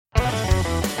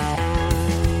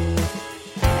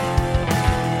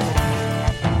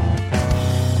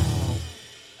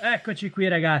Eccoci qui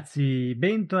ragazzi,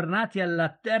 bentornati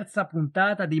alla terza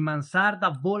puntata di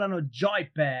Mansarda Volano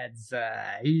Joypads.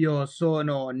 Io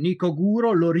sono Nico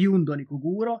Guro, l'oriundo Nico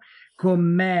Guro, con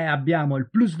me abbiamo il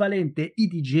plusvalente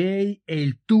IDJ e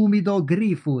il tumido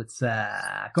Griffuz.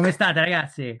 Come state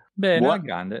ragazzi? Bene,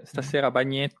 grande. Stasera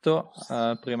bagnetto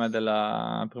prima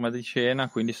di cena,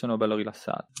 quindi sono bello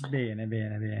rilassato.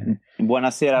 Bene.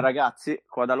 Buonasera ragazzi,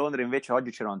 qua da Londra invece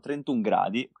oggi c'erano 31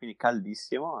 gradi, quindi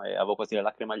caldissimo e avevo quasi le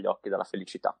lacrime agli occhi dalla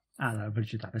felicità. Ah, dalla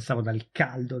felicità, pensavo dal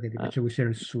caldo che ti faceva uscire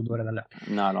il sudore dalle...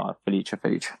 No, felice.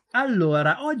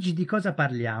 Allora, oggi di cosa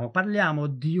parliamo? Parliamo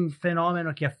di un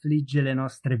fenomeno che affligge le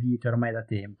nostre vite ormai da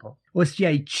tempo, ossia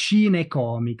i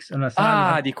cinecomics.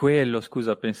 Allora, di quello,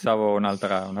 scusa, pensavo un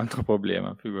altro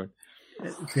problema.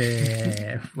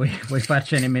 Vuoi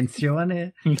farcene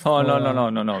menzione?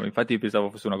 No, infatti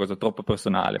pensavo fosse una cosa troppo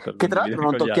personale. Che tra l'altro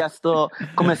non ti ho chiesto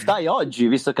come stai oggi,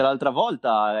 visto che l'altra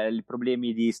volta i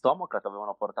problemi di stomaco ti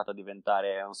avevano portato a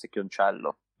diventare un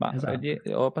secchioncello.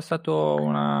 Esatto. Ho passato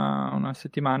una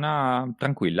settimana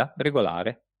tranquilla,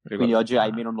 regolare. Quindi oggi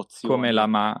hai meno nozioni. Come la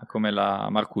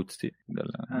Marcuzzi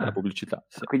della pubblicità.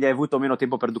 Sì. Quindi hai avuto meno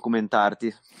tempo per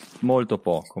documentarti. Molto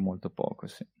poco,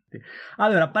 sì.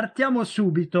 Allora, partiamo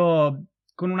subito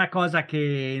con una cosa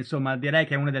che, insomma, direi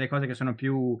che è una delle cose che sono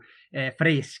più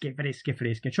fresche,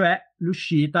 cioè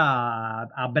l'uscita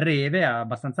a breve,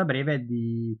 abbastanza breve,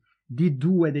 di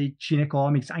due dei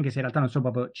cinecomics, anche se in realtà non sono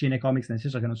proprio cinecomics, nel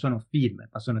senso che non sono film,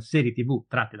 ma sono serie TV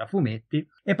tratte da fumetti.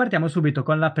 E partiamo subito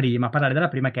con parlare della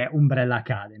prima, che è Umbrella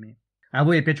Academy. A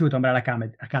voi è piaciuto Umbrella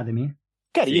Academy?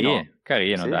 Carino,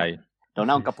 sì. Dai. Non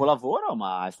è un capolavoro,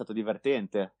 ma è stato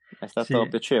divertente. È stato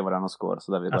piacevole l'anno scorso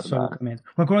da vedere. Assolutamente.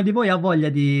 Qualcuno di voi ha voglia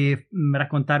di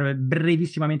raccontare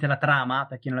brevissimamente la trama,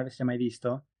 per chi non l'avesse mai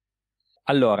visto?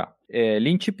 Allora,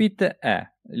 l'incipit è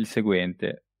il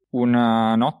seguente.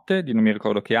 Una notte, di non mi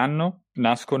ricordo che anno,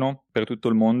 nascono per tutto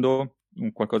il mondo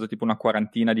qualcosa tipo una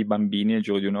quarantina di bambini nel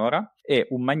giro di un'ora e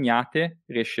un magnate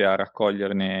riesce a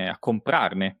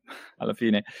comprarne alla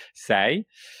fine 6,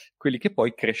 quelli che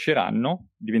poi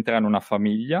cresceranno, diventeranno una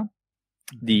famiglia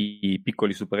di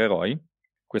piccoli supereroi.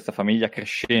 Questa famiglia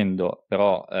crescendo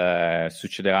però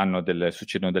succedono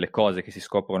delle cose che si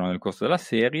scoprono nel corso della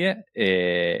serie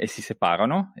e si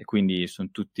separano e quindi sono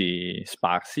tutti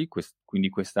sparsi, quindi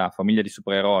questa famiglia di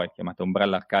supereroi chiamata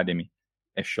Umbrella Academy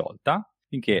è sciolta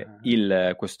finché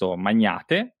questo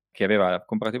magnate che aveva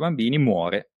comprato i bambini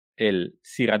muore e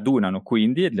si radunano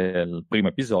quindi nel primo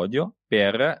episodio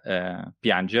per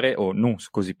piangere, o non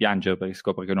così piangere perché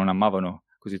scopre che non amavano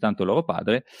così tanto il loro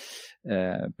padre,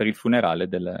 per il funerale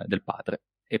del padre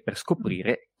e per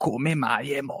scoprire come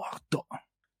mai è morto.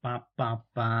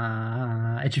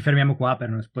 E ci fermiamo qua per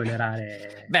non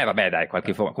spoilerare. Vabbè, dai,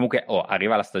 comunque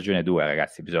arriva la stagione 2,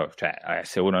 ragazzi,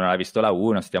 se uno non ha visto la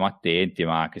 1 stiamo attenti,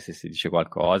 ma anche se si dice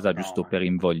qualcosa, giusto per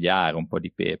invogliare un po'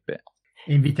 di pepe.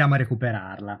 Invitiamo a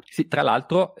recuperarla. Sì, tra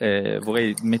l'altro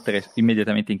vorrei mettere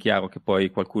immediatamente in chiaro che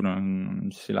poi qualcuno non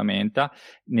si lamenta,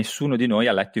 nessuno di noi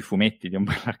ha letto i fumetti di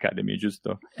Umbrella Academy,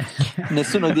 giusto?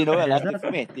 Nessuno di noi ha letto i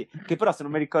fumetti, che però se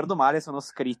non mi ricordo male sono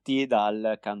scritti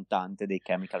dal cantante dei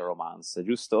Chemical Romance,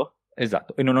 giusto?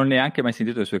 Esatto, e non ho neanche mai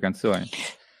sentito le sue canzoni.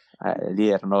 Lì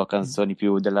erano canzoni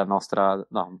più della nostra...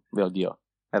 No, oddio,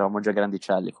 eravamo già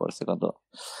grandicelli forse quando...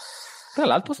 Tra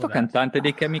l'altro sto cantante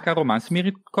dei Chemical Romance mi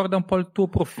ricorda un po' il tuo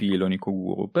profilo, Nico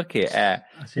Guru, perché è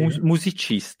un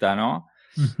musicista, no?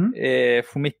 E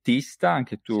fumettista,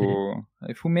 anche tu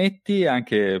hai fumetti,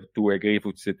 anche tu e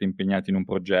Griffith siete impegnati in un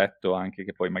progetto anche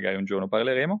che poi magari un giorno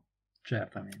parleremo.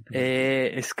 Certamente.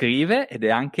 E scrive ed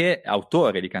è anche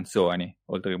autore di canzoni,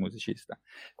 oltre che musicista.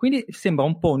 Quindi sembra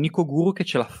un po' un Nico Guru che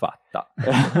ce l'ha fatta.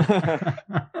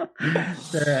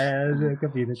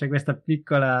 Capito, c'è questa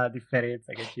piccola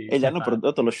differenza che ci... E gli hanno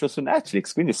prodotto lo show su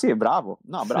Netflix, quindi sì, bravo.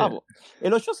 No, bravo. Sì. E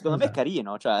lo show secondo me è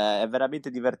carino, cioè è veramente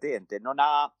divertente. Non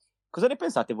ha... Cosa ne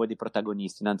pensate voi dei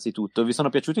protagonisti, innanzitutto? Vi sono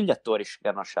piaciuti gli attori che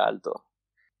hanno scelto?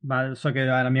 Ma so che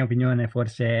la mia opinione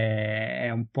forse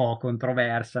è un po'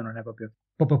 controversa, non è proprio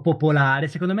popolare.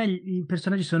 Secondo me i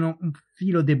personaggi sono un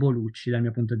filo debolucci dal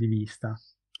mio punto di vista.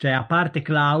 Cioè, a parte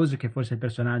Klaus, che forse è il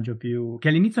personaggio più... che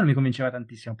all'inizio non mi convinceva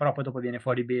tantissimo, però poi dopo viene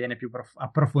fuori bene, più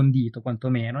approfondito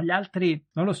quantomeno. Gli altri,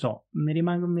 non lo so, mi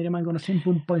rimangono sempre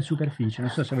un po' in superficie,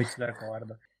 non so se voi siete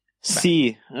d'accordo.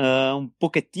 Sì, un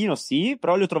pochettino sì,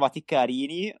 però li ho trovati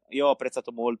carini. Io ho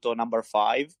apprezzato molto Number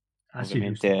 5.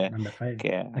 Ovviamente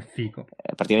che è figo.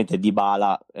 È praticamente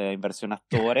Dybala in versione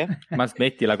attore. Ma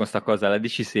smettila con sta cosa, la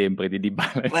dici sempre di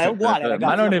Dybala. Ma è uguale, ragazzi.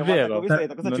 Ma non è vero. Cosa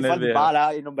ci fa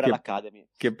Dybala in Umbrella Academy?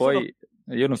 Che poi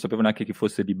Io non sapevo neanche chi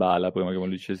fosse Dybala prima che me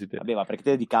lo dicessi te. Vabbè, ma perché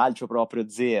te di calcio proprio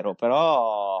zero,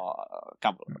 però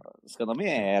cavolo, secondo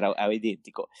me era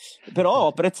identico. Però ho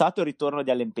apprezzato il ritorno di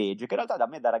Ellen Page, che in realtà da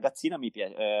me da ragazzina mi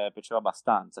piaceva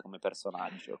abbastanza come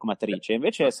personaggio, come attrice.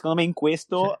 Invece secondo me in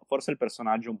questo forse il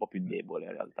personaggio è un po' più debole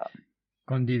in realtà.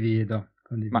 Condivido.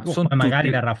 Ma Poi magari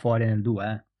verrà fuori nel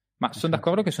 2, Ma sono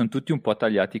d'accordo che sono tutti un po'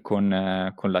 tagliati con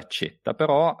l'accetta,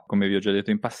 però, come vi ho già detto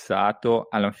in passato,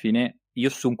 alla fine io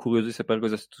sono curioso di sapere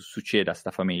cosa succede a sta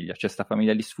famiglia, cioè sta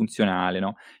famiglia disfunzionale,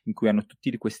 no? In cui hanno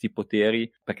tutti questi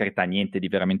poteri, per carità niente di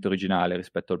veramente originale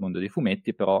rispetto al mondo dei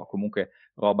fumetti, però comunque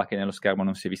roba che nello schermo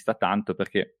non si è vista tanto,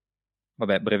 perché,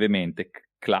 vabbè, brevemente,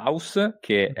 Klaus,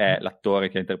 che è l'attore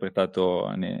che ha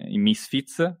interpretato in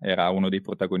Misfits, era uno dei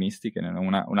protagonisti, che è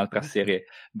un'altra serie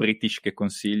British che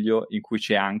consiglio, in cui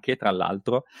c'è anche, tra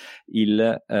l'altro,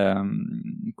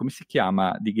 come si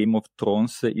chiama, di Game of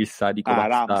Thrones, il sadico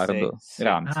bastardo.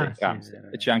 Ramsay.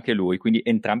 E c'è anche lui, quindi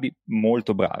entrambi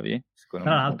molto bravi. Tra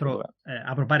l'altro,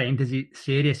 apro parentesi,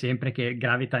 serie sempre che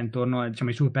gravita intorno,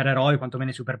 diciamo, ai supereroi, quantomeno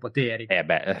ai superpoteri.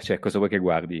 Cioè, cosa vuoi che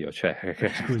guardi io? Cioè...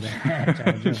 Scusa, c'è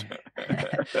ragione.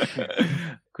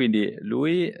 Quindi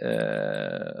lui,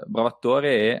 bravo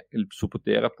attore, e il suo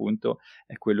potere appunto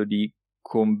è quello di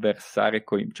conversare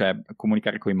cioè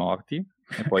comunicare coi morti,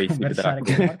 e poi si vedrà.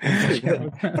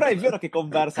 Però è vero che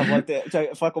conversa a volte,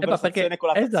 cioè fa conversazione con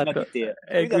la persona di te,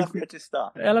 quindi alla fine ci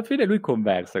sta. E alla fine lui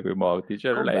conversa coi morti,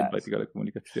 cioè non è in pratica la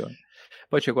comunicazione.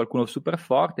 Poi c'è qualcuno super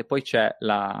forte, poi c'è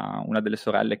una delle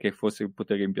sorelle che forse il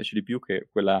potere che mi piace di più, che è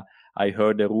quella I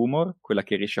Heard a Rumor, quella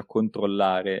che riesce a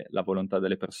controllare la volontà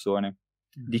delle persone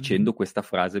dicendo questa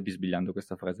frase, bisbigliando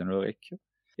questa frase nell'orecchio.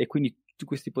 E quindi tutti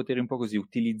questi poteri un po' così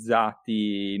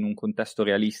utilizzati in un contesto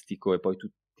realistico, e poi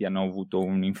tutti hanno avuto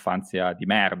un'infanzia di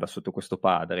merda sotto questo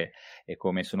padre, e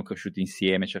come sono cresciuti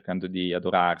insieme cercando di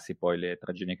adorarsi, poi le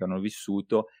tragedie che hanno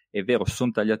vissuto, è vero,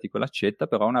 sono tagliati con l'accetta,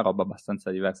 però è una roba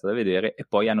abbastanza diversa da vedere, e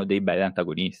poi hanno dei belli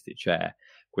antagonisti, cioè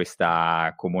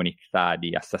questa comunità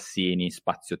di assassini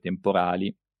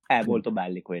spazio-temporali. Molto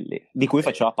belli quelli, di cui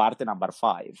faceva parte Number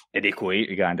 5. E di cui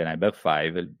il grande Number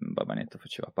 5, il Babanetto,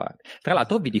 faceva parte. Tra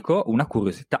l'altro vi dico una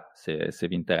curiosità, se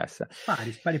vi interessa.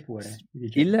 Spari pure.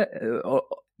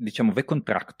 Diciamo, The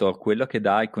Contractor, quello che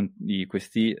dà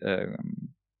questi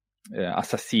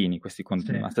assassini,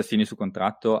 assassini su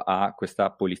contratto a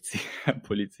questa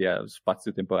polizia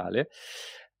spazio-temporale,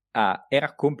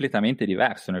 era completamente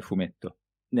diverso nel fumetto.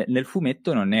 Nel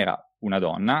fumetto non era una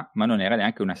donna, ma non era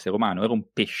neanche un essere umano, era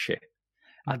un pesce.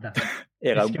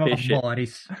 Era un pesce.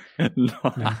 Boris. No.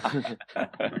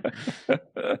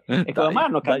 E come mai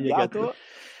hanno cambiato?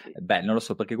 Beh, non lo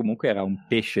so, perché comunque era un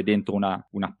pesce dentro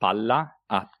una palla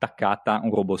attaccata a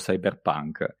un robot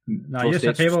cyberpunk. No, forse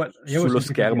io sapevo sullo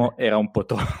schermo era un po'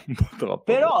 troppo.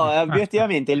 Però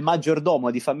obiettivamente il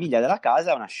maggiordomo di famiglia della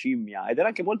casa è una scimmia, ed era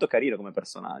anche molto carino come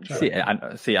personaggio.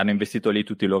 Sì, hanno investito lì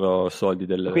tutti i loro soldi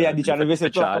quindi hanno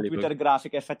investito computer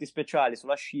grafica, effetti speciali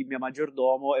sulla scimmia,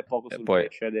 maggiordomo, e poco sul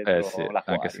pesce dentro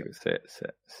l'acquario. Sì.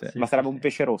 Ma sarebbe un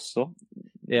pesce rosso?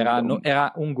 Era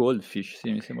un goldfish,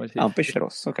 sì, mi sembra. Sì. Un pesce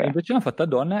rosso, ok. Invece l'hanno fatta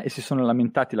donna, e si sono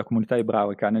lamentati la comunità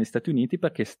ebraica negli Stati Uniti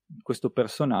perché questo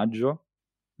personaggio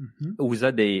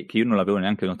usa che io non l'avevo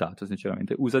neanche notato,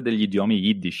 sinceramente, usa degli idiomi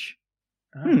yiddish.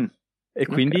 E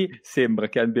quindi sembra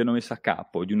che abbiano messo a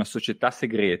capo di una società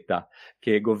segreta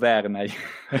che governa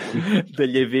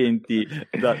degli eventi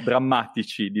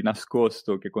drammatici di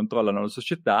nascosto che controllano la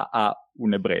società, a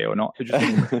un ebreo, no?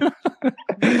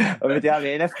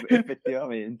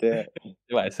 Effettivamente.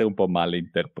 Deve essere un po' male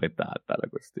interpretata la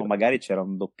questione. O magari c'era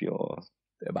un doppio...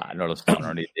 non lo so,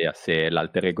 non ho idea se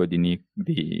l'alter ego di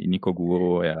Nico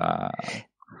Guru era...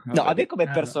 No, a me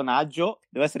come personaggio,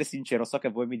 devo essere sincero, so che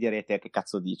voi mi direte che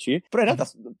cazzo dici, però in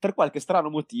realtà per qualche strano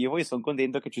motivo io sono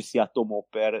contento che ci sia Tom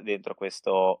Hopper dentro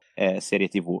questo serie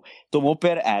TV. Tom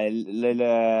Hopper è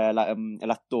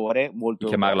l'attore molto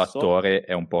chiamarlo grosso. Attore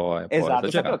è un po' esatto, esagerato.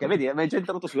 sapevo che, vedi, mi hai già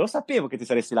introdotto subito, lo sapevo che ti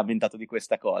saresti lamentato di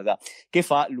questa cosa, che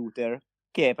fa Luther,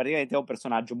 che praticamente è un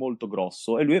personaggio molto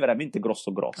grosso, e lui è veramente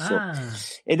grosso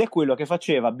ed è quello che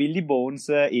faceva Billy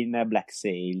Bones in Black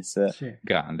Sails. Sì.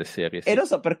 Grande serie, sì. E non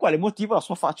so per quale motivo la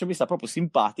sua faccia mi sta proprio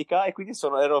simpatica, e quindi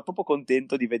ero proprio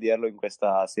contento di vederlo in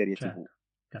questa serie TV.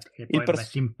 Che poi la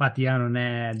simpatia non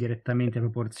è direttamente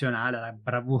proporzionale alla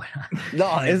bravura.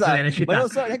 No, esatto, ma non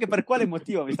so neanche per quale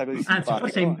motivo mi sta così simpatico. Anzi,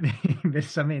 forse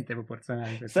inversamente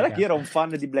proporzionale. Sarà che io ero un fan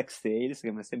di Black Sails,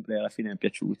 che mi è sempre alla fine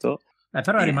piaciuto.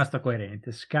 Però è rimasto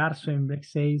coerente, scarso in Black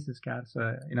Sails, scarso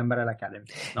in Umbrella Academy.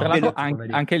 Tra l'altro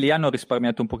anche lì hanno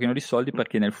risparmiato un pochino di soldi,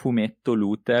 perché nel fumetto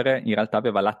Luther in realtà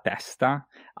aveva la testa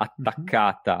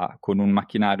attaccata con un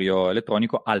macchinario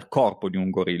elettronico al corpo di un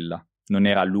gorilla. non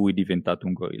era lui diventato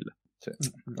un gorilla. Cioè,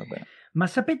 vabbè. Ma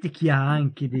sapete chi ha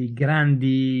anche dei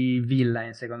grandi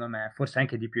villain, secondo me, forse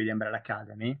anche di più di Umbrella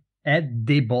Academy? È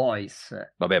The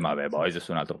Boys. Vabbè, ma The Boys è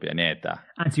su un altro pianeta.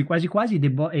 Anzi, quasi quasi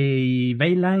i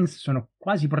villains sono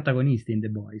quasi protagonisti in The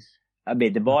Boys.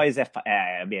 Vabbè, The Boys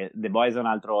The Boys è un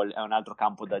altro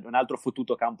campo un altro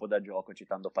fottuto campo da gioco,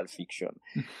 citando Pulp Fiction.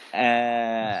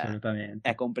 Assolutamente.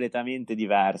 È completamente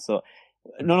diverso.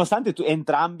 Nonostante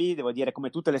entrambi, devo dire, come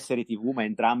tutte le serie TV, ma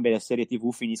entrambe le serie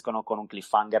TV finiscono con un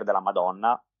cliffhanger della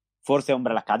Madonna. Forse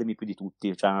Umbrella Academy più di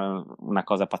tutti, cioè una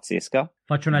cosa pazzesca.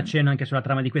 Faccio un accenno anche sulla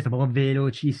trama di questa, proprio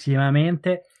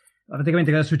velocissimamente.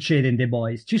 Praticamente cosa succede in The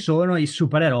Boys? Ci sono i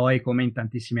supereroi come in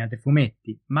tantissimi altri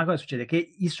fumetti, ma cosa succede? Che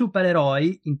i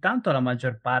supereroi, intanto la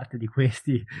maggior parte di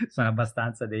questi sono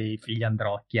abbastanza dei figli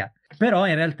androcchia, però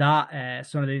in realtà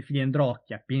sono dei figli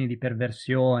androcchia, pieni di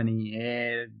perversioni,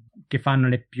 che fanno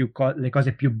le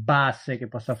cose più basse che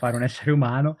possa fare un essere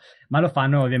umano, ma lo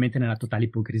fanno ovviamente nella totale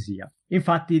ipocrisia.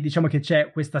 Infatti diciamo che c'è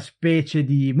questa specie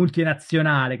di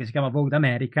multinazionale che si chiama Vogue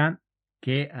America,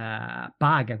 che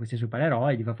paga questi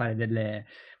supereroi, gli fa fare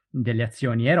delle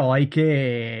azioni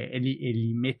eroiche e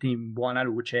li mette in buona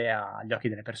luce agli occhi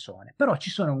delle persone. Però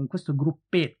ci sono questo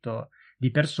gruppetto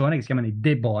di persone che si chiamano i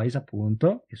The Boys,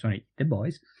 appunto, che sono i The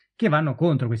Boys, che vanno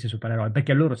contro questi supereroi,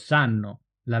 perché loro sanno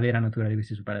la vera natura di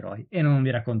questi supereroi, e non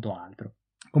vi racconto altro.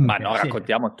 Comunque, ma no,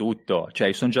 raccontiamo tutto, cioè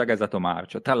io sono già gasato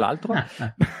marcio. Tra l'altro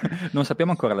non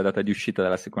sappiamo ancora la data di uscita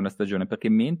della seconda stagione, perché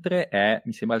mentre è,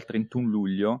 mi sembra il 31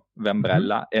 luglio, The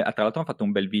Umbrella, e tra l'altro hanno fatto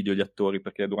un bel video gli attori,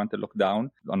 perché durante il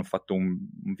lockdown hanno fatto un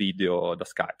video da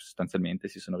Skype, sostanzialmente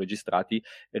si sono registrati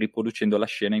riproducendo la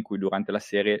scena in cui durante la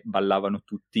serie ballavano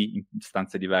tutti in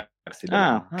stanze diverse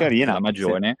carina, della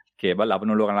Magione, sì, che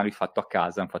ballavano, loro l'hanno rifatto a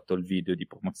casa, hanno fatto il video di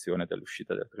promozione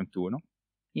dell'uscita del 31.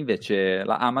 Invece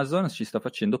la Amazon ci sta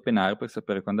facendo penare per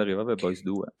sapere quando arriva The Boys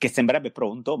 2. Che sembrerebbe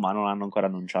pronto, ma non hanno ancora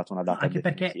annunciato una data anche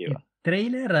definitiva. Perché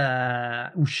il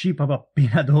trailer uscì proprio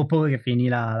appena dopo che finì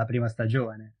la prima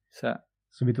stagione. Sì.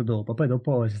 Subito dopo. Poi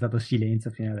dopo c'è stato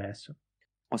silenzio fino adesso.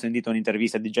 Ho sentito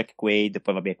un'intervista di Jack Quaid,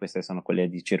 poi vabbè, queste sono quelle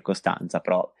di circostanza,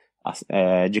 però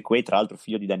Jack Quaid, tra l'altro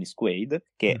figlio di Dennis Quaid,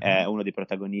 che è uno dei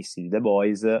protagonisti di The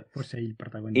Boys. Forse il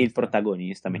protagonista. Il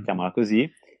protagonista, mettiamola così.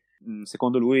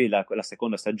 Secondo lui la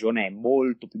seconda stagione è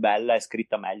molto più bella e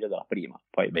scritta meglio della prima.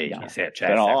 Poi però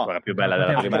è ancora più bella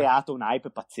della prima. Ha creato un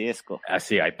hype pazzesco.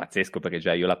 Sì, è pazzesco, perché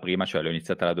già io la prima, cioè l'ho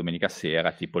iniziata la domenica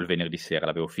sera, tipo il venerdì sera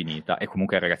l'avevo finita, e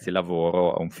comunque ragazzi il lavoro,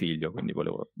 ho un figlio, quindi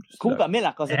volevo comunque a me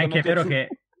la cosa è anche vero che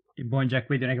il buon Jack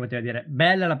Quaid non è che poteva dire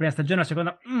bella la prima stagione, la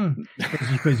seconda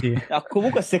così. No,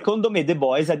 comunque secondo me The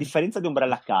Boys, a differenza di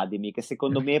Umbrella Academy, che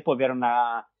secondo me può avere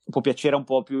può piacere un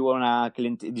po' più a una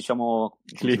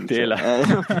clientela.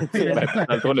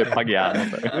 D'altronde paghiamo.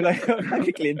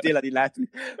 Anche clientela di Netflix,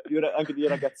 anche di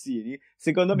ragazzini.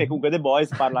 Secondo me comunque The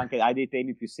Boys parla anche, hai dei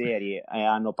temi più seri,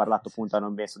 hanno parlato appunto, hanno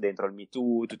messo dentro il Me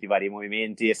Too, tutti i vari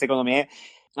movimenti, e secondo me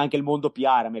anche il mondo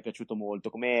PR a me è piaciuto molto,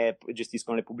 come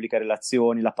gestiscono le pubbliche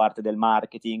relazioni, la parte del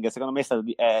marketing, secondo me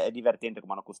è divertente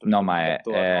come hanno costruito. No, ma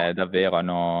è davvero,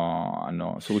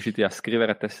 sono riusciti a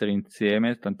scrivere, a tessere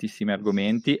insieme tantissimi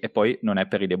argomenti, e poi non è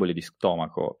per i deboli di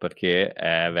stomaco, perché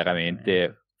è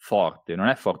veramente forte, non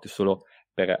è forte solo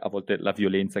per a volte la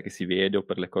violenza che si vede o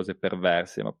per le cose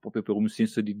perverse, ma proprio per un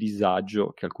senso di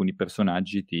disagio che alcuni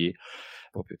personaggi ti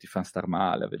fanno star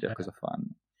male a vedere cosa fanno.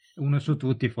 Uno su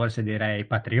tutti forse direi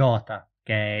Patriota,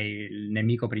 che è il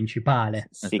nemico principale.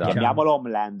 Sì, chiamiamolo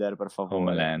Homelander, per favore.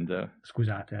 Homelander.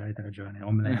 Scusate, avete ragione,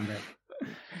 Homelander.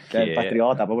 Che il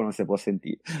Patriota proprio non si può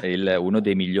sentire. È uno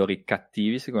dei migliori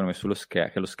cattivi, secondo me,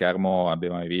 che lo schermo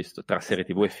abbiamo mai visto. Tra serie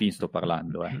TV e film sto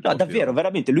parlando. No, davvero,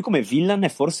 veramente, lui come villain è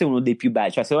forse uno dei più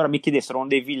belli. Cioè, se ora mi chiedessero uno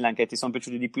dei villain che ti sono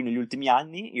piaciuti di più negli ultimi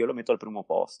anni, io lo metto al primo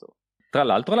posto. Tra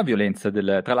l'altro la violenza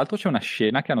tra l'altro c'è una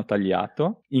scena che hanno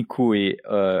tagliato in cui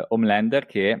Homelander,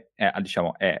 che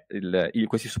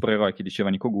questi supereroi che diceva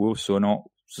Nico Gur,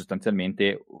 sono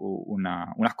sostanzialmente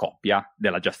una coppia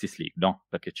della Justice League, no?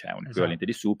 Perché c'è un equivalente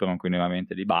di Superman, un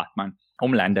equivalente di Batman.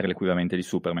 Homelander è l'equivalente di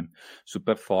Superman,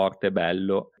 super forte,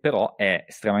 bello, però è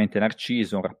estremamente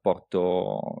narciso, un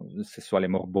rapporto sessuale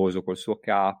morboso col suo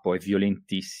capo, è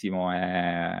violentissimo, è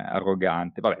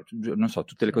arrogante, vabbè, non so,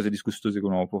 tutte le cose disgustose che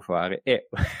un uomo può fare, e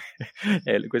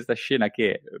questa scena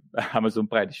che Amazon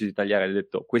Prime ha deciso di tagliare, ha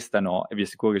detto questa no, e vi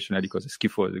assicuro che ce n'è di cose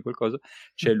schifose, qualcosa,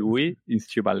 c'è lui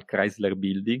insieme al Chrysler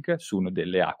Building su uno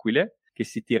delle aquile, che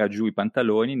si tira giù i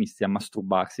pantaloni, inizia a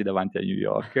masturbarsi davanti a New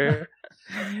York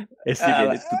e si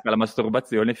vede tutta la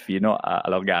masturbazione fino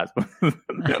all'orgasmo.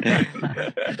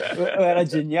 Era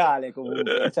geniale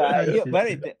comunque, cioè, io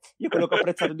quello che ho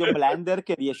apprezzato di Homelander,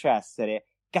 che riesce a essere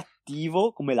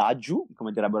cattivo come l'aggiu,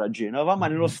 come direbbero a Genova, ma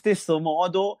nello stesso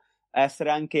modo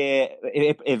essere anche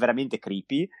è veramente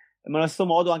creepy, ma nello stesso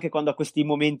modo anche quando ha questi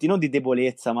momenti non di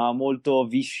debolezza, ma molto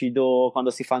viscido, quando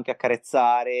si fa anche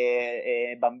accarezzare,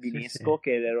 e bambinesco,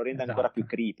 che lo rende ancora più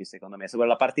creepy, secondo me.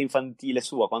 La parte infantile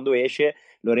sua, quando esce,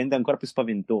 lo rende ancora più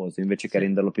spaventoso, invece che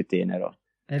renderlo più tenero.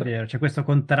 È vero, c'è questo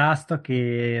contrasto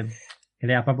che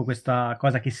lei ha proprio questa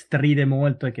cosa che stride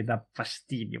molto e che dà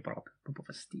fastidio proprio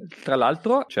fastidio. Tra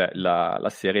l'altro, cioè, la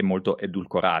serie è molto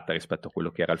edulcorata rispetto a quello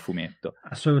che era il fumetto.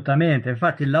 Assolutamente,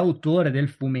 infatti l'autore del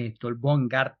fumetto, il buon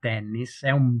Garth Ennis,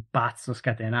 è un pazzo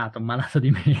scatenato, un malato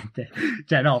di mente.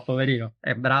 Cioè no, poverino,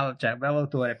 è bravo, cioè bravo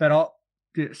autore, però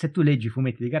se tu leggi i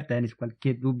fumetti di Garth Ennis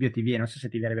qualche dubbio ti viene, non so se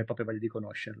ti verrebbe proprio voglia di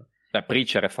conoscerlo.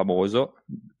 Preacher è famoso.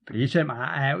 Preacher,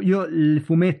 ma io il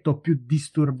fumetto più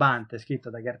disturbante scritto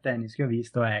da Garth Ennis che ho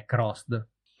visto è Crossed,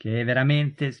 che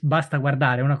veramente basta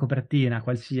guardare una copertina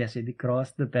qualsiasi di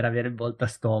Crossed per avere il volta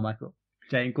stomaco.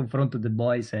 Cioè, in confronto The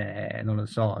Boys è, non lo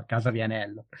so, Casa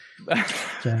Vianello.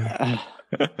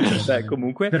 Beh,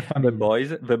 comunque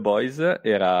The Boys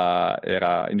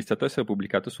era iniziato a essere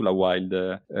pubblicato sulla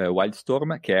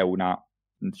Wildstorm, che è una,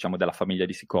 diciamo, della famiglia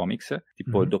DC Comics.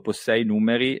 Tipo, dopo 6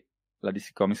 numeri la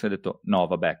DC Comics ha detto no,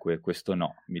 vabbè, questo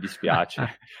no, mi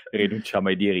dispiace, rinunciamo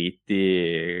ai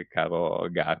diritti, caro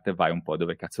Garth, vai un po'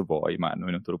 dove cazzo vuoi, ma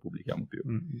noi non te lo pubblichiamo più.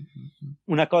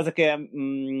 Una cosa che a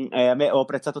me ho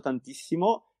apprezzato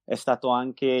tantissimo è stato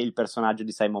anche il personaggio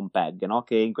di Simon Pegg, no?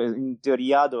 Che in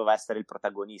teoria doveva essere il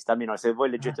protagonista, almeno se voi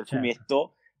leggete il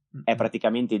fumetto è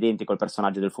praticamente identico al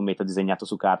personaggio del fumetto disegnato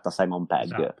su carta Simon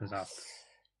Pegg. Esatto.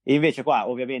 E invece qua,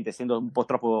 ovviamente, essendo un po'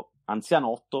 troppo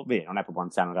anzianotto, beh, non è proprio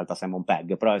anziano in realtà Simon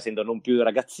Pegg, però essendo non più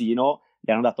ragazzino,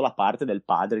 gli hanno dato la parte del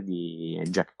padre di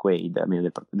Jack Quaid,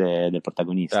 del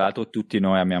protagonista. Tra l'altro tutti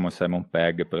noi amiamo Simon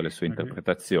Pegg per le sue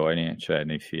interpretazioni, cioè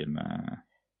nei film.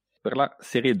 Per la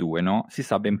serie 2, no? Si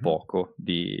sa ben poco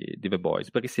di The Boys,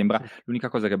 perché sembra l'unica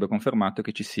cosa che abbia confermato è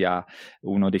che ci sia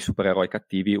uno dei supereroi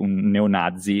cattivi, un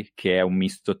neonazi che è un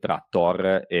misto tra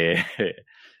Thor e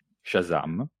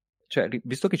Shazam. Cioè,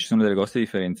 visto che ci sono delle grosse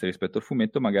differenze rispetto al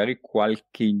fumetto, magari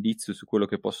qualche indizio su quello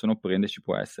che possono prendere ci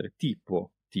può essere.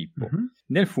 Tipo,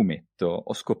 nel fumetto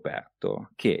ho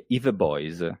scoperto che i The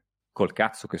Boys, col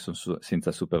cazzo che sono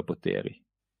senza superpoteri.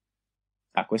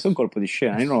 Ah, questo è un colpo di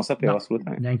scena, io non lo sapevo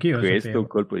assolutamente. Neanche io lo sapevo. Questo è un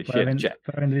colpo di scena.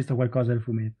 Per avendo visto qualcosa del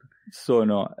fumetto.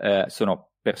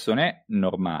 Sono persone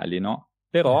normali, no?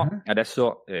 Però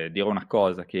adesso dirò una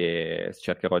cosa che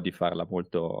cercherò di farla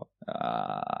molto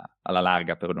alla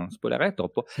larga per non spoilerare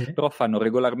troppo, però fanno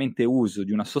regolarmente uso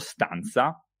di una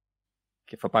sostanza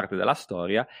che fa parte della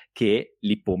storia che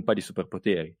li pompa di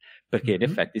superpoteri, perché in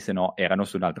effetti se no erano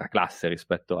su un'altra classe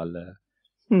rispetto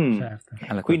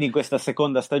quindi in questa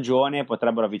seconda stagione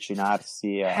potrebbero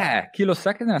avvicinarsi chi lo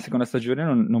sa che nella seconda stagione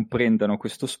non prendano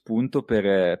questo spunto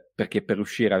perché per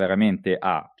riuscire veramente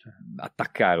a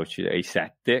attaccare o uccidere i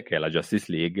 7, che è la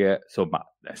Justice League, insomma,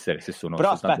 se sono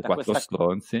però soltanto 4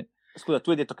 stronzi. Scusa, tu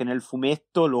hai detto che nel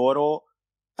fumetto loro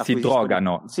si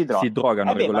drogano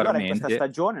regolarmente. Ma allora in questa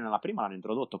stagione, nella prima, l'hanno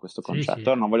introdotto questo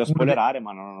concetto. Non voglio spoilerare,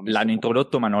 ma non l'hanno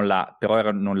introdotto, ma non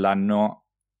l'hanno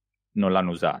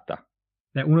usata.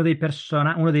 Uno dei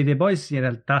The Boys in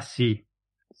realtà sì.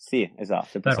 Sì,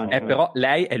 esatto. Però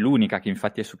lei è l'unica che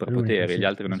infatti ha superpoteri, gli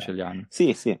altri non ce li hanno.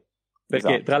 Sì.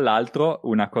 Perché tra l'altro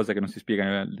una cosa che non si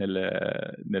spiega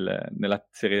nella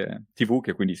serie TV,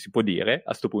 che quindi si può dire,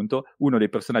 a sto punto, uno dei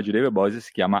personaggi dei The Boys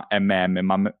si chiama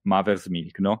Mother's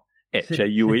Milk, no? E c'è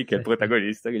Yui che è il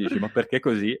protagonista che dice ma perché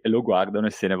così? E lo guardano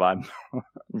e se ne vanno.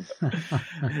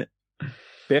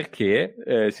 Perché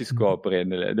si scopre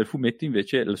nel fumetto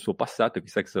invece il suo passato,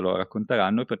 chissà che se lo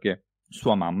racconteranno, perché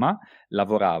sua mamma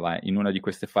lavorava in una di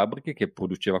queste fabbriche che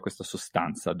produceva questa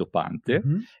sostanza dopante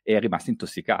e è rimasta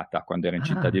intossicata quando era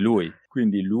incinta di lui.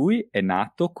 Quindi lui è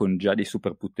nato con già dei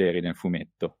superpoteri nel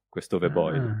fumetto, questo The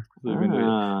Boy.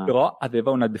 Però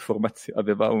aveva una deformazione,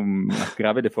 aveva una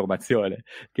grave deformazione,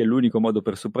 che l'unico modo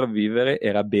per sopravvivere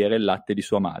era bere il latte di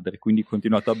sua madre, quindi ha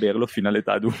continuato a berlo fino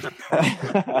all'età adulta.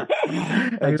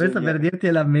 Questo per dirti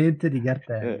la mente di Garth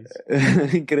Ennis.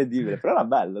 Incredibile, però era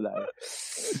bello, dai.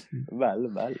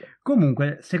 Bello.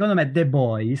 Comunque, secondo me The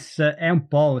Boys è un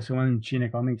po', secondo me, un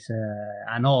cinecomics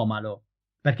anomalo,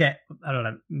 perché,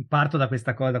 allora, parto da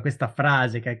questa cosa, da questa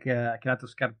frase che ha creato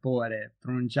Scarpore,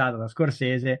 pronunciata da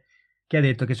Scorsese, che ha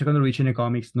detto che secondo lui i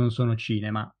cinecomics non sono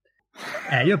cinema.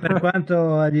 Io, per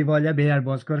quanto gli voglia bene al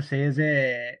buon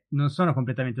Scorsese, non sono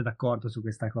completamente d'accordo su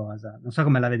questa cosa. Non so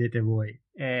come la vedete voi.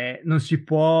 Non si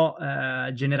può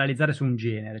generalizzare su un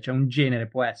genere, cioè un genere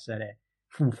può essere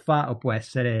fuffa o può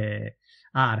essere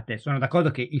arte. Sono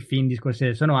d'accordo che i film di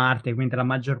Scorsese sono arte, mentre la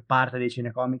maggior parte dei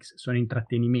cinecomics sono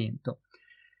intrattenimento.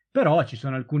 Però ci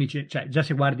sono alcuni, cioè già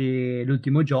se guardi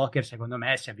l'ultimo Joker, secondo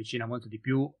me si avvicina molto di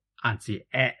più, anzi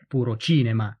è puro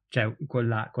cinema, cioè con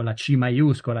la C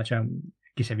maiuscola, cioè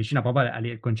che si avvicina proprio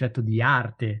al concetto di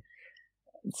arte.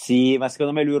 Sì, ma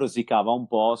secondo me lui rosicava un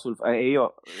po' sul...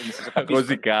 io nel senso, capisco...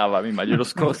 Rosicava, mi immagino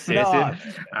Scorsese No.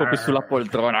 proprio sulla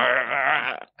poltrona.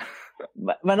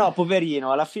 Ma no,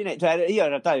 poverino, alla fine, cioè, io in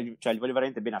realtà cioè, gli voglio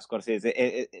veramente bene a Scorsese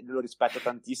e lo rispetto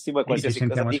tantissimo e qualsiasi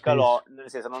cosa dica nel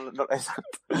senso,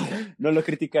 esatto, non lo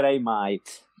criticherei mai.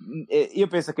 Io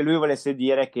penso che lui volesse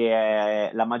dire che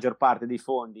la maggior parte dei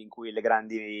fondi in cui le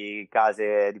grandi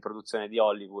case di produzione di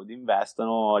Hollywood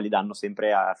investono li danno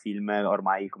sempre a film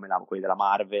ormai come quelli della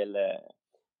Marvel,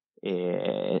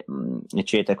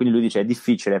 eccetera. Quindi lui dice è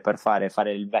difficile per fare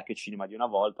il vecchio cinema di una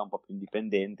volta un po' più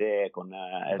indipendente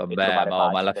vabbè, ma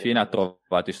alla fine ha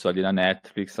trovato i soldi da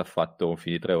Netflix, ha fatto un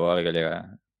film di 3 ore che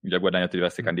gli ha guadagnato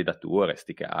diverse candidature,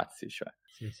 sti cazzi, cioè.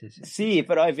 Sì,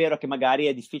 però è vero che magari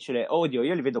è difficile. Oddio,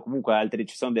 io li vedo comunque altri,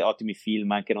 ci sono dei ottimi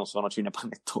film che non sono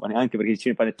cinepanettone, anche perché il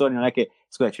cinepanettone non è che,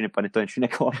 scusa, cinepanettone,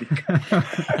 cinecomic.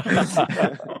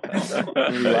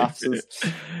 Un lapsus.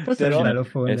 Però,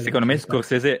 secondo me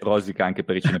Scorsese rosica anche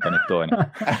per i cinepanettoni.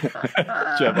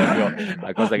 Cioè proprio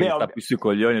la cosa che sta più sui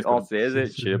coglioni Scorsese,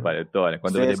 il cinepanettone.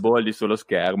 Quando vede Boldi sullo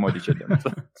schermo dice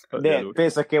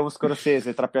penso che un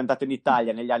Scorsese trapiantato in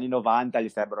Italia negli anni 90 gli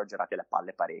sarebbero girati le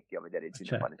palle parecchio a vedere il cinepanettone.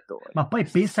 Ma poi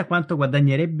pensa quanto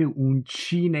guadagnerebbe un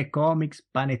cinecomics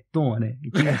panettone.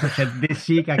 C'è De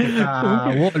Sica che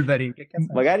fa Wolverine. Che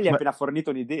cazzo magari gli ha appena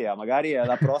fornito un'idea, magari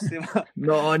alla prossima.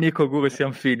 No, Nico Guru,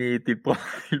 siamo finiti il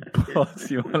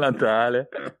prossimo Natale.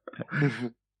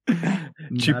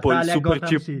 Super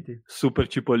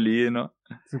cipollino.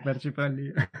 Super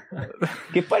cipollino.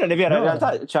 Che poi non è vero, in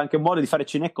realtà c'è anche un modo di fare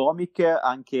cinecomic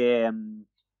anche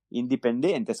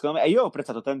indipendente. Secondo me, io ho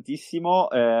apprezzato tantissimo,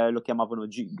 lo chiamavano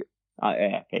Gig,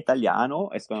 che è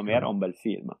italiano, e secondo me era un bel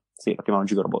film. Sì, lo chiamavano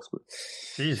Gig Robot, scusa.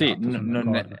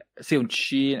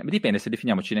 Dipende se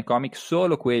definiamo cinecomic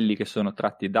solo quelli che sono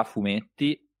tratti da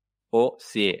fumetti o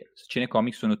se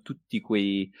cinecomic sono tutti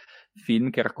quei film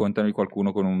che raccontano di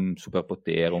qualcuno con un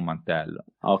superpotere, un mantello.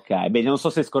 Ok, bene, non so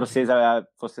se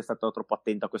Scorsese fosse stato troppo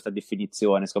attento a questa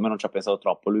definizione, secondo me non ci ha pensato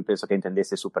troppo, lui penso che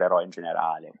intendesse supereroi in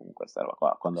generale, comunque questa roba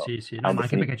qua, quando no, ma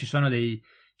anche perché ci sono dei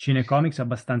cinecomics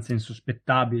abbastanza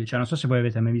insospettabili, cioè non so se voi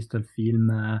avete mai visto il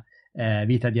film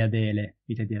Vita di Adele.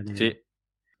 Sì.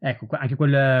 Ecco, anche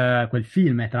quel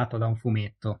film è tratto da un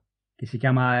fumetto che si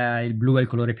chiama Il blu è il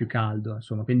colore più caldo,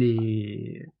 insomma,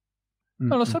 quindi...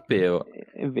 Non lo sapevo.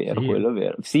 È vero, sì. Quello è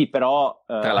vero. Sì, però...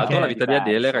 Tra l'altro La vita di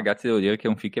Adele, ragazzi, devo dire che è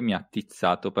un film che mi ha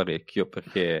attizzato parecchio,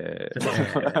 perché...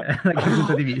 Da che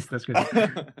punto di vista, scusa?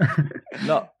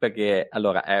 No, perché,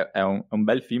 allora, è un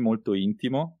bel film molto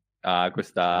intimo, ha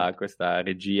questa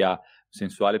regia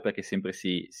sensuale perché sempre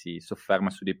si sofferma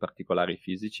su dei particolari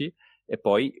fisici, e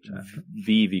poi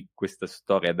vivi questa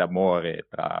storia d'amore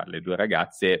tra le due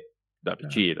ragazze da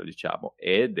vicino, diciamo,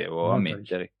 e devo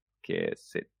ammettere che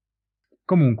se...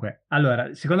 Comunque,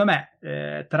 allora, secondo me,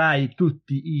 tra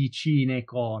tutti i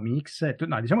cinecomics,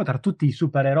 diciamo tra tutti i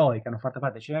supereroi che hanno fatto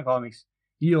parte dei cinecomics,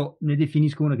 io ne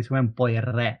definisco uno che secondo me è un po' il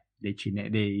re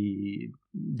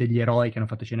degli eroi che hanno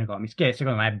fatto i cinecomics, che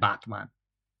secondo me è Batman.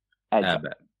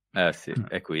 Sì,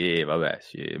 e qui, vabbè,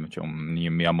 c'è un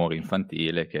mio amore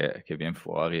infantile che viene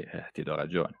fuori, ti do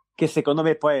ragione. Che secondo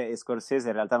me poi Scorsese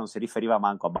in realtà non si riferiva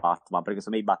manco a Batman, perché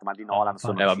secondo me i Batman di Nolan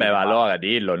sono... vabbè, ma allora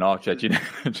dillo, no? Cioè,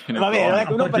 vabbè,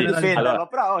 non per difenderlo,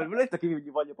 però ho detto che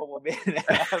gli voglio proprio bene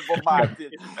Bob Martin,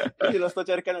 quindi lo sto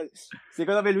cercando.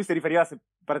 Secondo me lui si riferiva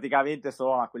praticamente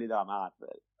solo a quelli della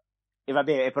Marvel. E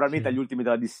vabbè, e probabilmente agli ultimi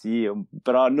della DC,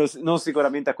 però non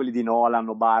sicuramente a quelli di Nolan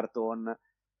o Barton.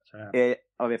 Certo. E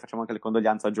vabbè, facciamo anche le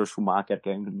condoglianze a Joel Schumacher,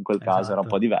 che in quel caso era un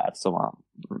po' diverso, ma...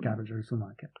 Caro Joel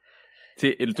Schumacher.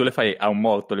 Sì, tu le fai a un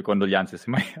morto le condoglianze,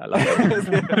 semmai alla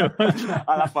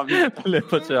famiglia. Le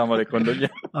facevamo le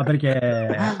condoglianze. Ma perché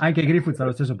anche Griffiths ha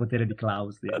lo stesso potere di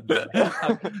Klaus.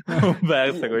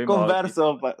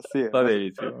 Converso, sì. Va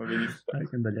benissimo. Le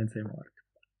condoglianze ai morti.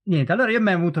 Niente, allora io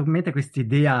mi è venuto in mente questa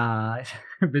idea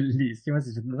bellissima,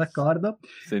 se siete d'accordo.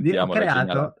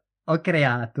 Ho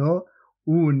creato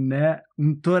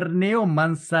un torneo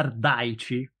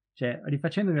Mansardaici, cioè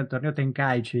rifacendomi al torneo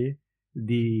Tenkaichi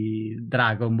di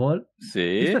Dragon Ball,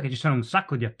 visto che ci sono un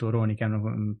sacco di attori che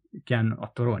hanno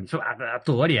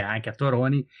attori e anche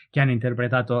attoroni che hanno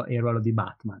interpretato il ruolo di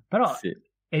Batman, però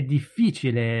è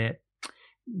difficile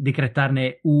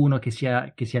decretarne uno che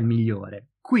sia il migliore,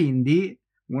 quindi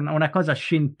una cosa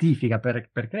scientifica per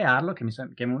crearlo, che mi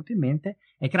è venuto in mente,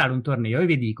 è creare un torneo. E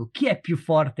vi dico, chi è più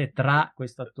forte tra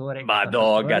questo attore e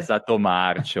Madò, Gasato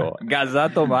Marcio.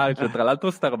 Gasato Marcio, tra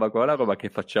l'altro sta roba qua è una roba che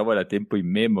facciamo da tempo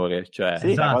immemore, cioè...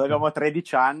 Sì, Esatto. quando avevamo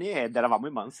 13 anni ed eravamo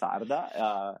in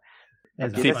mansarda.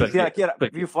 Esatto. Sì, chi era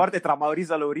più forte tra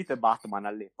Mauricio Laurito e Batman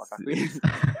all'epoca. Sì. Quindi...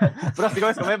 Però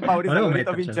secondo me Mauricio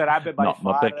Laurito vincerebbe by no, far.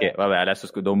 ma perché? Vabbè, adesso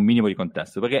do un minimo di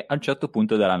contesto, perché a un certo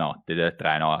punto della notte, delle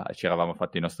 3, no, ci eravamo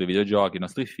fatti i nostri videogiochi, i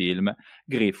nostri film,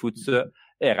 Griffiths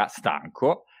era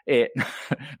stanco e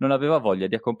non aveva voglia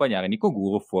di accompagnare Nico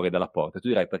Guru fuori dalla porta. Tu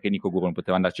direi perché Nico Guru non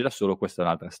poteva andarci da solo, questa è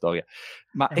un'altra storia.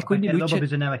 Ma e quindi lui dopo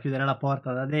bisognava chiudere la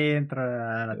porta da dentro,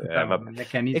 era tutto un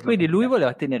meccanismo. E quindi lui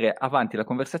voleva tenere avanti la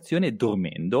conversazione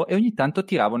dormendo e ogni tanto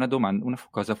tirava una domanda, una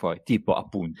cosa fuori, tipo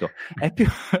appunto, è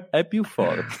più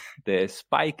forte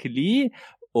Spike Lee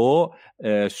o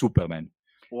Superman?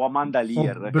 O Amanda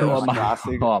Lear,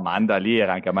 Amanda Lear,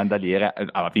 anche Amanda Lear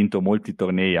ha vinto molti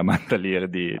tornei. Amanda Lear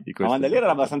di questo. Amanda Lear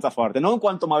era abbastanza forte, non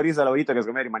quanto Mauricio Laurito, che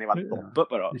secondo me rimaneva top,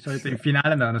 però. Di solito in finale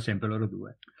andavano sempre loro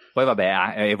due. Poi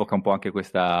vabbè, evoca un po' anche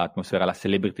questa atmosfera, la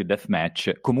Celebrity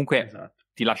Deathmatch. Comunque esatto.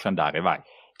 Ti lascio andare, vai.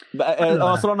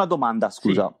 Ho solo una domanda,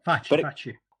 scusa. Sì,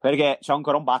 facci. Perché c'è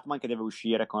ancora un Batman che deve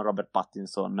uscire con Robert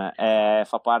Pattinson.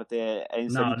 Fa parte, è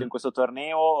inserito in questo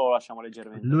torneo o lo lasciamo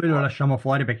leggermente lui fuori? Lo lasciamo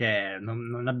fuori perché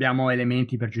non abbiamo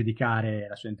elementi per giudicare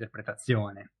la sua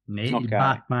interpretazione, né il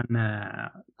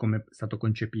Batman come è stato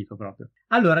concepito proprio.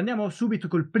 Allora, andiamo subito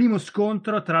col primo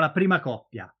scontro tra la prima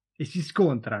coppia. E si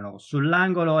scontrano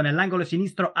nell'angolo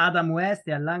sinistro Adam West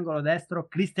e all'angolo destro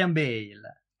Christian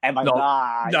Bale. Ma no,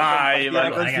 dai,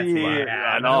 ma così.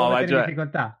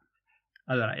 Difficoltà.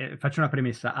 Allora, faccio una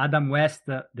premessa. Adam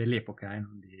West dell'epoca,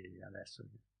 non di adesso.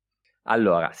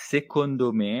 Allora,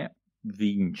 secondo me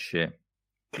vince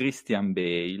Christian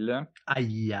Bale.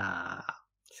 Aia.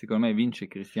 Secondo me vince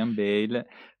Christian Bale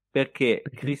perché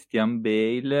Christian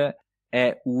Bale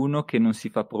è uno che non si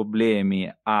fa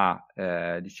problemi a,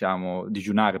 diciamo,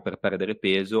 digiunare per perdere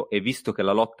peso, e visto che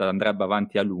la lotta andrebbe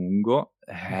avanti a lungo,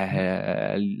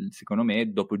 secondo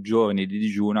me dopo giorni di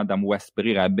digiuno Adam West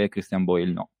sperirebbe e Christian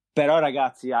Bale no. Però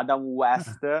ragazzi, Adam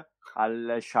West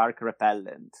al Shark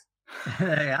Repellent.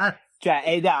 Cioè,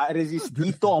 ed ha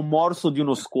resistito a un morso di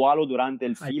uno squalo durante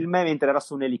il film mentre era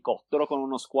su un elicottero con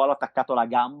uno squalo attaccato alla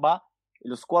gamba, e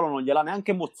lo squalo non gliel'ha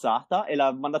neanche mozzata e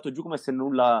l'ha mandato giù come se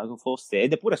nulla fosse,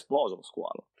 ed è pure esploso lo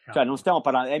squalo. Cioè, non stiamo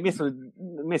parlando, è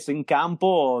messo in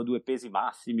campo due pesi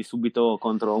massimi subito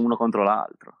uno contro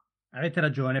l'altro. Avete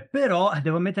ragione, però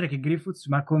devo ammettere che Griffiths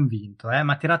mi ha convinto, mi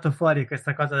ha tirato fuori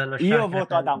questa cosa dello Shark. Io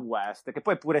voto Adam West, che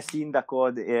poi è pure sindaco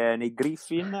nei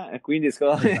Griffin, e quindi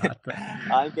secondo me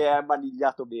anche è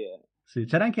manigliato bene. Sì,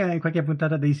 c'era anche in qualche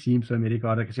puntata dei Simpson, mi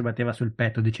ricordo, che si batteva sul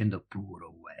petto dicendo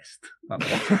puro West. Vabbè.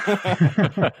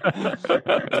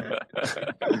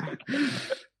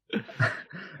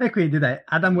 E quindi dai,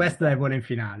 Adam West è buono in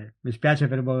finale. Mi spiace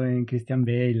per Christian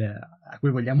Bale, a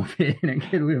cui vogliamo bene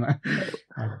anche lui,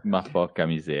 ma porca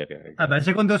miseria. Vabbè, il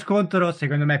secondo scontro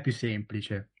secondo me è più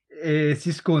semplice.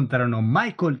 Si scontrano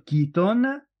Michael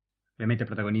Keaton, ovviamente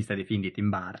protagonista dei film di Tim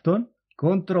Burton,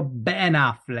 contro Ben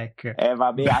Affleck.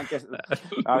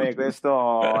 Vabbè,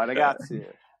 questo, ragazzi.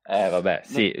 Vabbè,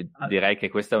 sì, direi che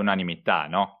questa è unanimità,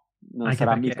 no? Non anche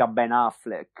sarà mica Ben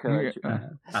Affleck.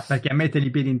 Perché a mettere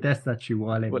i piedi in testa ci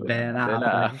vuole Ben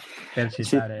Affleck per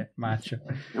citare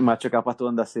Maccio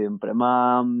Capatonda sempre.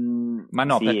 Ma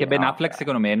no, sì, perché Ben Affleck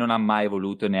secondo me non ha mai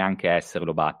voluto neanche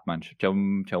esserlo Batman. C'è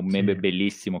un meme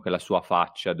bellissimo che è la sua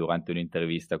faccia durante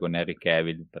un'intervista con Henry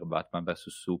Cavill per Batman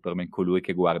vs Superman, colui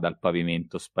che guarda il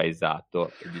pavimento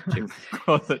spaesato e dice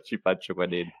cosa ci faccio qua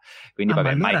dentro. Quindi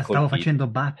vabbè, ma allora stavo facendo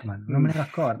Batman, non me ne ero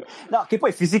accorto. No, che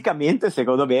poi fisicamente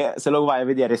secondo me, se lo vai a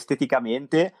vedere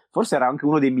esteticamente, forse era anche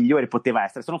uno dei migliori, poteva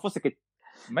essere, se non fosse che...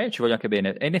 Ma io ci voglio anche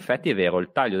bene, e in effetti è vero,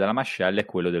 il taglio della mascella è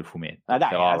quello del fumetto. Dai,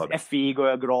 però, è figo,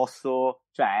 è grosso,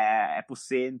 cioè è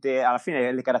possente, alla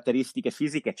fine le caratteristiche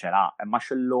fisiche ce l'ha, è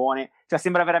mascellone, cioè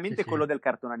sembra veramente quello del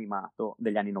cartone animato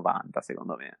degli anni 90,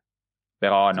 secondo me.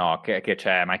 Però no, che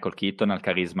c'è Michael Keaton al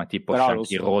carisma tipo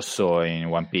Shanky Rosso in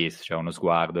One Piece, c'è uno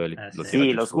sguardo.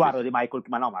 Lo sguardo di Michael,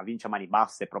 ma vince a mani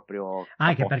basse proprio.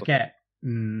 Anche perché,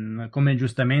 come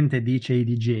giustamente dice i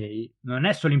DJ, non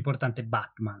è solo importante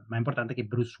Batman, ma è importante che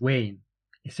Bruce Wayne.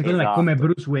 E secondo me come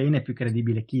Bruce Wayne è più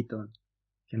credibile Keaton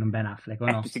che non Ben Affleck, o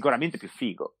no? È sicuramente più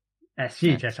figo.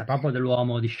 Cioè c'è proprio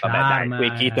dell'uomo di charme. Vabbè,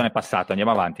 dai, Keaton è passato,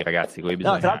 andiamo avanti ragazzi.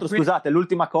 No, tra l'altro scusate,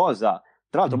 l'ultima cosa.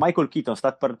 Tra l'altro Michael Keaton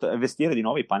sta per vestire di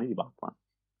nuovo i panni di Batman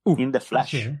in The Flash.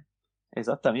 Sì.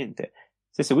 Esattamente.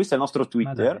 Se seguisse il nostro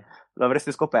Twitter lo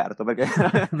avreste scoperto, perché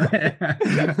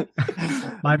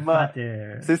ma infatti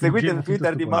se seguite il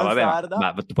Twitter di Mansarda,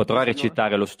 ma potrà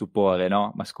recitare lo stupore,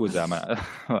 no? Ma scusa, ma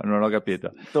non ho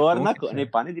capito. Torna nei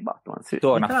panni di Batman, sì.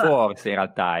 Torna forse in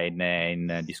realtà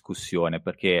in discussione,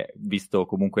 perché visto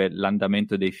comunque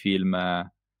l'andamento dei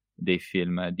film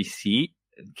DC,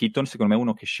 Keaton secondo me è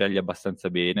uno che sceglie abbastanza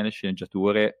bene le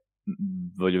sceneggiature.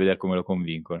 Voglio vedere come lo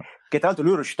convincono. Che tra l'altro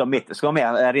lui è riuscito secondo me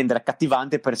a rendere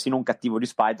accattivante persino un cattivo di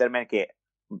Spider-Man, che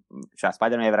cioè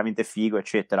Spider-Man è veramente figo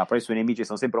eccetera, poi i suoi nemici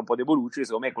sono sempre un po' debolucci.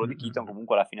 Secondo me quello di Keaton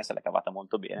comunque alla fine se l'è cavata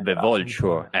molto bene. The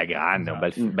Vulture è grande,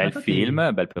 esatto. Un bel infatti,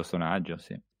 film, bel personaggio,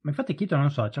 sì. Ma infatti Keaton,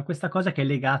 non so, c'ha questa cosa che è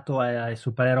legato ai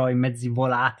supereroi mezzi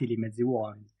volatili, mezzi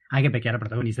uomini, anche perché era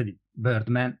protagonista di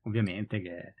Birdman, ovviamente,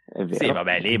 che è vero. Sì,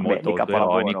 vabbè, lì è molto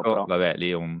ironico, vabbè,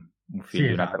 lì è un film,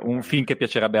 sì, esatto. Un film che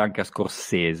piacerebbe anche a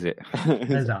Scorsese.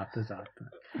 esatto.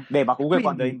 Beh, ma comunque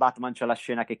quando in Batman c'è la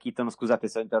scena che Keaton, scusate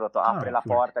se ho interrotto, apre la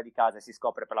porta di casa e si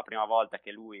scopre per la prima volta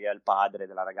che lui è il padre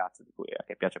della ragazza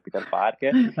che piace a Peter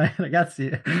Parker. Ragazzi,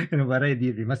 non vorrei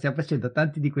dirvi, ma stiamo facendo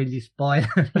tanti di quegli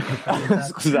spoiler.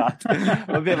 Scusate,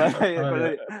 vabbè, ma quello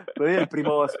è il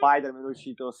primo Spider-Man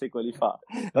uscito secoli fa.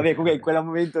 Vabbè, comunque in quel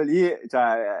momento lì,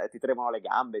 cioè, ti tremano le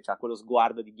gambe, c'ha quello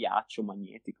sguardo di ghiaccio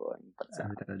magnetico.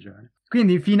 Avete ragione.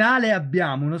 Quindi in finale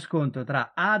abbiamo uno scontro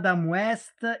tra Adam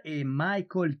West e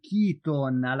Michael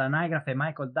Keaton, all'anagrafe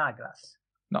Michael Douglas.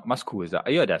 No, ma scusa,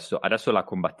 io adesso la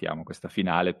combattiamo questa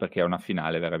finale, perché è una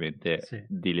finale veramente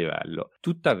di livello.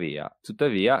 Tuttavia,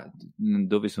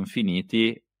 dove sono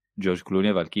finiti George Clooney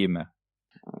e Val Kilmer?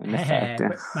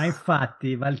 Ma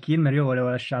infatti Val Kilmer io volevo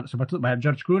lasciarlo, soprattutto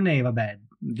George Clooney,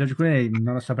 George Clooney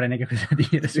non lo saprei neanche cosa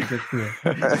dire su questo.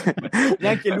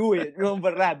 Neanche lui non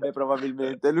vorrebbe,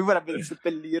 probabilmente lui vorrebbe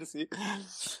seppellirsi.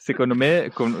 Secondo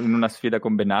me in una sfida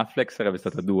con Ben Affleck sarebbe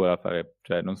stata dura fare,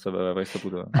 cioè non avrei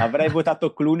saputo. Avrei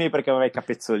votato Clooney perché aveva i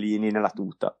capezzolini nella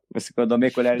tuta, secondo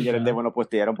me quelle gli rendevano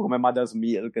potere, un po' come Mother's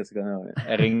Milk, secondo me.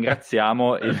 E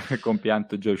ringraziamo il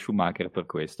compianto Joel Schumacher per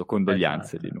questo,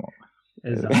 condoglianze di nuovo.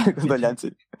 Esatto.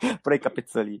 Condoglianze per i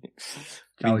capezzolini.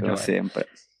 Ciao, sempre.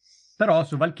 Però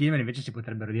su Val Kilmer invece si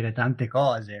potrebbero dire tante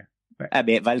cose.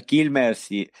 Val Kilmer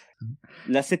sì.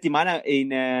 La settimana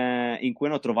in cui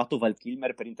hanno trovato Val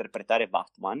Kilmer per interpretare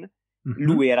Batman,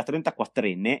 lui era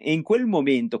 34enne e in quel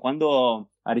momento,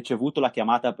 quando ha ricevuto la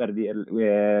chiamata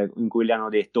in cui gli hanno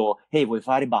detto «Ehi, vuoi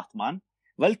fare Batman?»,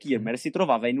 Val Kilmer si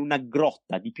trovava in una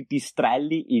grotta di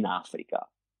pipistrelli in Africa.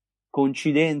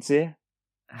 Coincidenze?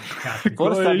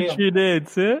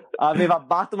 Forse aveva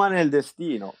Batman nel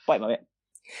destino. Poi vabbè.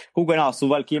 Comunque no, su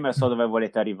Val Kilmer so dove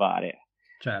volete arrivare.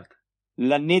 Certo.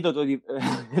 L'aneddoto il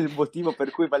motivo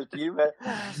per cui Val Kilmer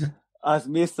ha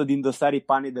smesso di indossare i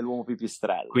panni dell'uomo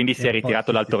pipistrello. Quindi si è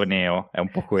ritirato dal torneo, è un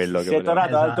po' quello che si è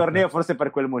tornato dal torneo forse per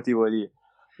quel motivo lì.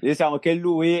 Diciamo che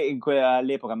lui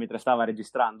all'epoca, mentre stava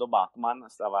registrando Batman,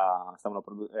 stavano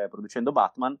producendo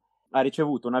Batman, ha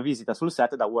ricevuto una visita sul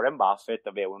set da Warren Buffett,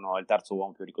 il terzo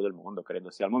uomo più ricco del mondo, credo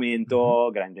sia al momento,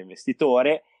 grande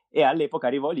investitore, e all'epoca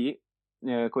arrivò lì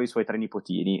con i suoi 3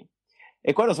 nipotini.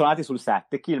 E quando sono andati sul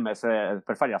set, Kilmer,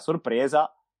 per fargli la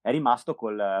sorpresa, è rimasto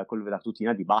con la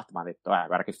tutina di Batman. Ha detto,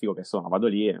 guarda che figo che sono, vado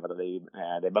lì, vado dai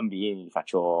bambini,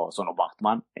 sono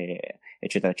Batman,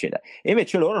 eccetera, eccetera. E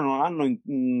invece loro non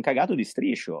hanno cagato di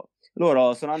striscio.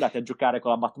 Loro sono andati a giocare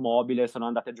con la Batmobile, sono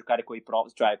andati a giocare con i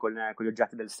props, cioè con gli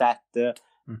oggetti del set.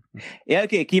 E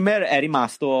anche Kilmer è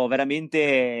rimasto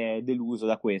veramente deluso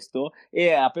da questo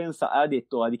e ha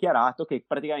dichiarato che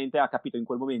praticamente ha capito in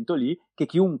quel momento lì che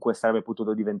chiunque sarebbe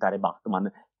potuto diventare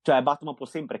Batman. Cioè Batman può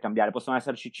sempre cambiare, possono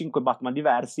esserci 5 Batman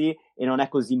diversi e non è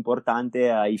così importante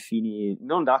ai fini,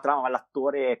 non della trama, ma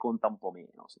l'attore conta un po'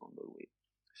 meno, secondo lui.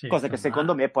 Sì, cosa che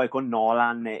secondo me poi con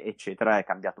Nolan eccetera è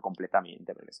cambiato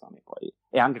completamente, perché secondo me poi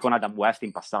e anche con Adam West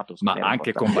in passato, ma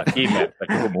anche con Batman,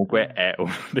 perché comunque è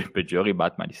uno dei peggiori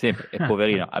Batman di sempre. E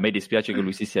poverino, a me dispiace che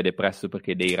lui si sia depresso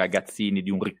perché dei ragazzini di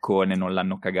un riccone non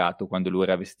l'hanno cagato quando lui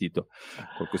era vestito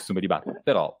col costume di Batman,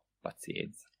 però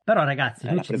pazienza. Però ragazzi,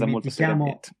 noi ci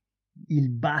dimentichiamo il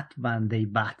Batman dei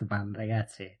Batman,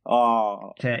 ragazzi.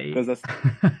 Cosa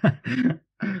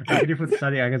quindi sa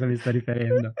a cosa mi sto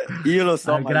riferendo. Io lo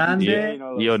so, grande.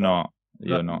 Io no.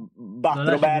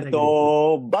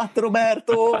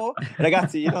 Roberto.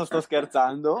 Ragazzi, io non sto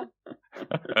scherzando.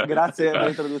 Grazie per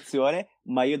l'introduzione,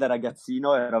 ma io da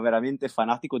ragazzino ero veramente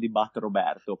fanatico di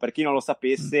Roberto. Per chi non lo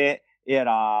sapesse,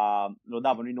 lo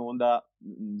davano in onda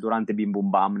durante Bim Bum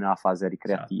Bam nella fase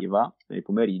ricreativa, nei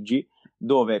pomeriggi.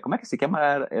 dove, com'è che si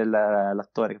chiama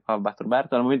l'attore che fa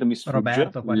Roberto? Al momento mi sfugge.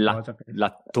 Roberto qualcosa.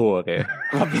 L'attore.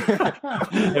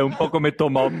 È un po' come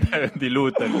Tom Hopper di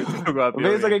Luther.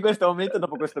 Penso che in questo momento,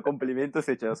 dopo questo complimento,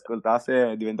 se ci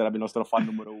ascoltasse, diventerebbe il nostro fan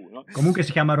numero 1. Comunque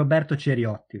si chiama Roberto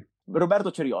Ceriotti.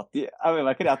 Roberto Ceriotti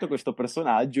aveva creato questo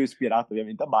personaggio ispirato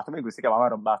ovviamente a Batman, che si chiamava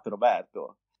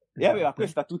Roberto. E aveva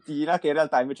questa tutina che in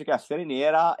realtà invece che essere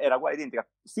nera era uguale, identica,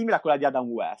 simile a quella di Adam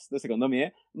West, secondo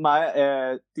me,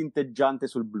 ma tinteggiante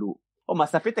sul blu. Oh, ma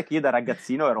sapete che io da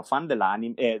ragazzino ero fan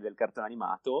del cartone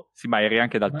animato? Sì, ma eri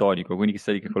anche daltonico, quindi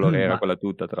chissà di che colore era quella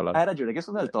tuta, tra l'altro. Hai ragione, che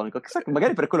sono daltonico. Chissà,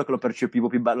 magari per quello che lo percepivo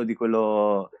più bello di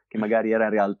quello che magari era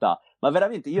in realtà. Ma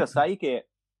veramente io sai che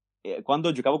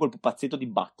quando giocavo col pupazzetto di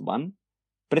Batman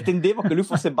pretendevo che lui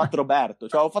fosse Roberto,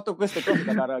 cioè ho fatto queste cose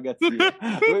da ragazzino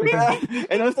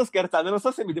e non sto scherzando, non so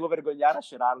se mi devo vergognare a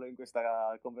scerarlo in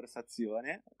questa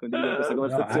conversazione,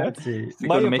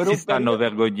 secondo me si stanno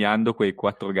vergognando quei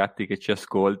 4 gatti che ci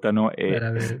ascoltano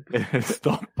e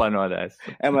stoppano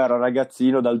adesso. Ma ero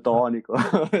ragazzino daltonico.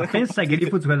 Pensa che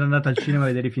Grifuz quando è andato al cinema a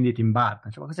vedere i film di Tim Burton,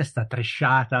 cioè, ma cos'è sta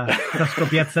tresciata, sta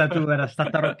scopiazzatura, sta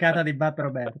taroccata di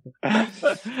Roberto?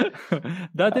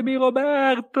 Datemi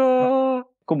Roberto!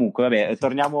 Comunque, vabbè,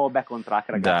 torniamo back on track,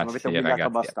 ragazzi. Mi avete umiliato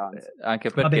abbastanza.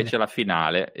 Anche perché c'è la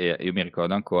finale, e io mi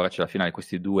ricordo ancora, c'è la finale di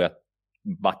questi 2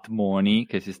 Batmoni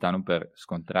che si stanno per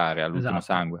scontrare all'ultimo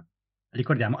sangue.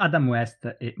 Ricordiamo Adam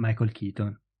West e Michael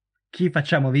Keaton. Chi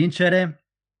facciamo vincere?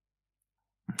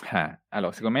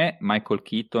 Allora, secondo me Michael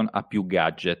Keaton ha più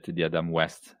gadget di Adam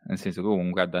West, nel senso che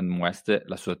comunque Adam West,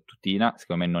 la sua tutina,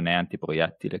 secondo me non è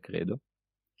antiproiettile, credo.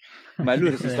 Ma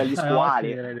lui resiste agli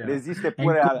squali, resiste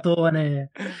pure al cotone,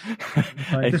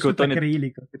 è il cotone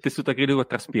acrilico. Il tessuto acrilico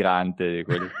traspirante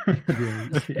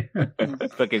sì.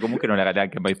 Perché comunque non era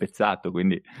neanche mai pezzato,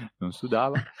 quindi non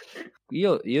sudava.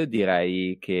 Io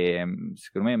direi che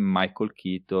secondo me Michael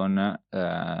Keaton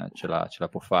ce la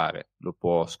può fare, lo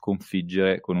può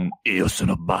sconfiggere con un io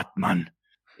sono Batman.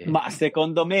 Ma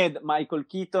secondo me Michael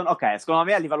Keaton, ok, secondo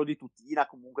me a livello di tutina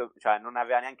comunque, cioè non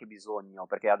aveva neanche bisogno,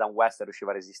 perché Adam West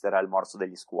riusciva a resistere al morso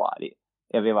degli squali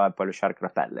e aveva poi lo Shark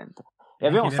Repellent e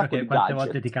aveva un sacco di quante gadget.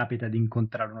 volte ti capita di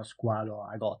incontrare uno squalo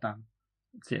a Gotham?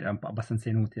 Sì, è un po' abbastanza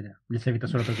inutile, gli è servito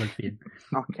solo per quel film.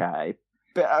 Ok,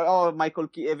 però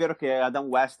è vero che Adam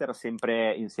West era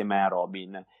sempre insieme a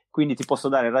Robin, quindi ti posso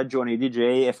dare ragione ai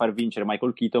DJ e far vincere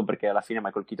Michael Keaton, perché alla fine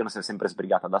Michael Keaton si è sempre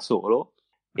sbrigata da solo.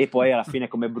 E poi alla fine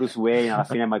come Bruce Wayne, alla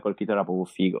fine Michael Keaton era proprio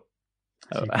figo.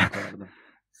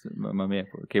 Sì, mamma mia,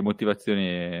 che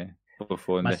motivazioni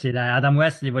profonde. Ma sì, dai, Adam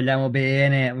West gli vogliamo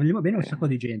bene un sacco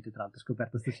di gente, tra l'altro, ho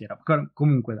scoperto stasera.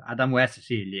 Comunque, Adam West,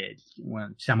 sì,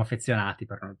 ci siamo affezionati,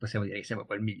 però non possiamo dire che sia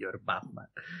proprio il miglior Batman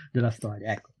della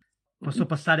storia, ecco. Posso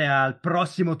passare al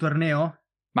prossimo torneo?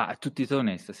 Ma tutti i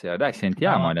tornei stasera, dai,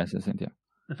 sentiamo adesso, sentiamo.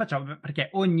 Lo facciamo perché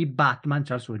ogni Batman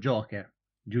c'ha il suo Joker.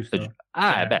 Giusto?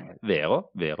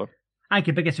 Vero.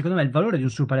 Anche perché secondo me il valore di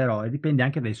un supereroe dipende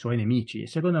anche dai suoi nemici. E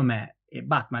secondo me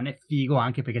Batman è figo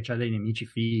anche perché c'ha dei nemici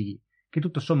fighi, che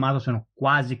tutto sommato sono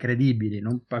quasi credibili,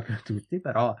 non proprio tutti,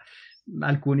 però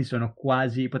alcuni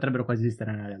potrebbero quasi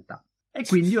esistere nella realtà. E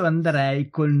quindi io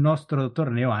andrei col nostro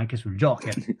torneo anche sul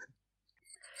Joker.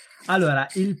 Allora,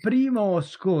 il primo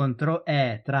scontro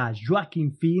è tra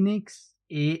Joaquin Phoenix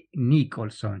e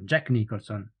Jack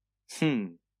Nicholson.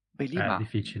 È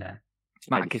difficile.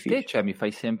 Ma anche te, cioè, mi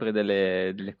fai sempre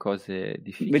delle cose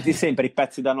difficili. Metti sempre i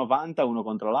pezzi da 90 uno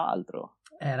contro l'altro.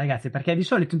 Ragazzi, perché di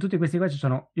solito in tutti questi qua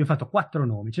io ho fatto 4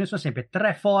 nomi, ce ne sono sempre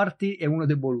 3 forti e uno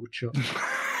deboluccio.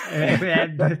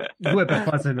 2 per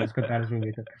forza devo ascoltare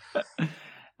subito.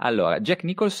 Allora, Jack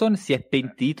Nicholson si è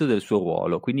pentito del suo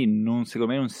ruolo, quindi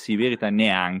secondo me non si merita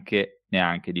neanche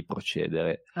di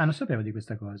procedere. Non sapevo di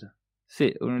questa cosa.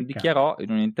 Sì, dichiarò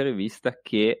in un'intervista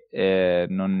che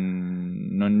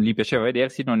non gli piaceva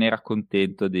vedersi, non era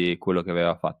contento di quello che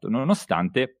aveva fatto,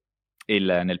 nonostante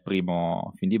nel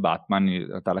primo film di Batman in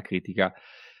realtà la critica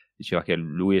diceva che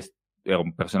lui era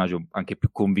un personaggio anche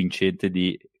più convincente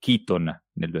di Keaton.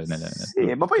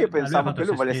 Sì, ma poi io pensavo che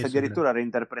lui volesse addirittura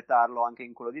reinterpretarlo anche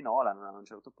in quello di Nolan a un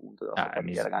certo punto.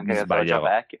 Anche che era già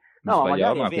vecchio. No,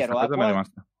 magari è vero.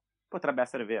 Potrebbe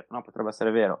essere vero. No, potrebbe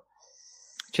essere vero.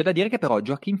 C'è da dire che però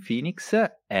Joaquin Phoenix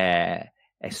è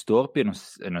storpio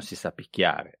e non si sa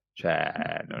picchiare. Cioè,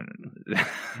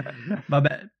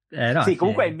 vabbè, no, sì,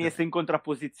 comunque è messo in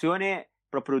contrapposizione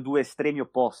proprio 2 estremi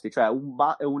opposti, cioè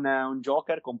un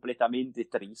Joker completamente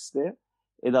triste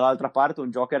e dall'altra parte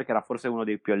un Joker che era forse uno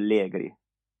dei più allegri.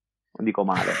 Non dico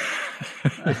male.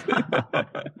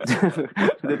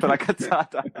 Ho detto una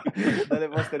cazzata dalle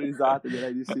vostre risate,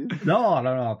 direi di sì.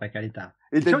 No, per carità.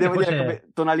 Intendevo dire come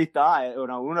tonalità,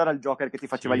 uno era il Joker che ti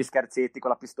faceva gli scherzetti con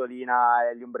la pistolina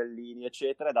e gli ombrellini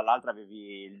eccetera, e dall'altra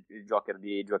avevi il Joker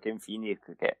di Joaquin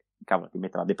Phoenix che cavolo ti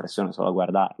mette la depressione solo a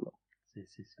guardarlo.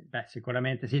 Sì. Beh,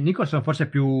 sicuramente sì. Nicholson forse è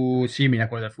più simile a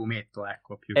quello del fumetto,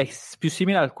 ecco. È più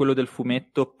simile a quello del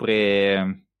fumetto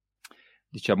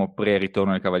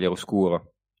pre-Ritorno del Cavaliere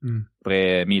Oscuro,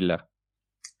 pre-Miller.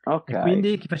 Ok. E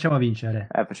quindi chi facciamo vincere?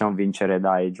 Facciamo vincere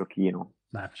dai Giochino.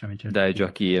 Dai, facciamo vincere. Dai,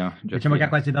 Gioachino. Diciamo che ha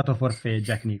quasi dato forfait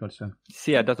Jack Nicholson.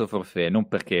 Sì, ha dato forfait, non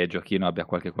perché Gioachino abbia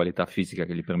qualche qualità fisica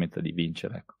che gli permetta di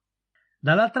vincere, ecco.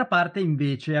 Dall'altra parte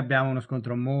invece abbiamo uno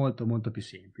scontro molto molto più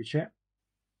semplice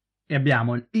e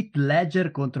abbiamo il Heath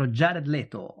Ledger contro Jared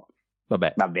Leto.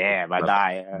 Vabbè, ma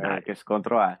dai, che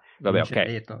scontro è? Vabbè, Vince ok.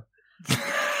 Leto.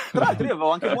 Tra l'altro io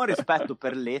avevo anche buon rispetto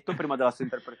per Leto prima della sua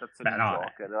interpretazione di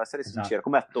Joker, devo essere sincero,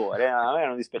 come attore a me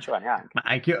non dispiaceva neanche. Ma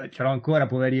anch'io ce l'ho ancora,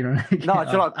 poverino. No,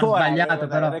 ce l'ho ancora. Ha sbagliato,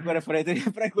 però. Quel film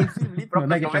lì proprio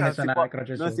non è che c'è messa la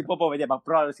croce sopra. Non si può vedere, ma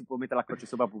però si può mettere la croce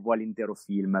sopra proprio all'intero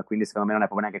film, quindi secondo me non è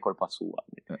proprio neanche colpa sua.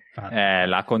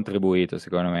 L'ha contribuito,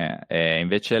 secondo me.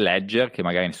 Invece Ledger, che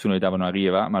magari nessuno gli dava una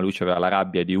riva, ma lui aveva la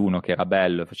rabbia di uno che era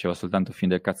bello, faceva soltanto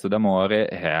film del cazzo d'amore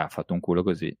e ha fatto un culo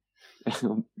così.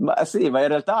 Ma sì, ma in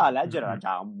realtà Ledger era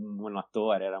già un buon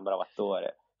attore, era un bravo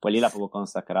attore, poi lì l'ha proprio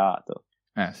consacrato.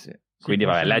 Sì. Quindi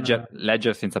vabbè,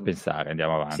 Ledger senza pensare,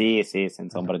 andiamo avanti. Sì,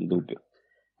 senza ombra di dubbio.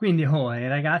 Quindi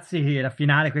ragazzi, la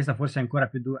finale questa forse è ancora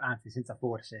più dura, anzi senza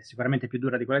forse, sicuramente più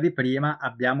dura di quella di prima.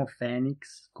 Abbiamo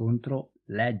Phoenix contro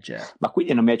Ledger. Ma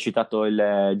quindi non mi hai citato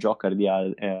il Joker di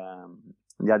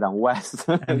Adam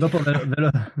West? Dopo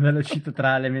ve lo cito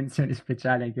tra le menzioni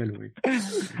speciali anche lui.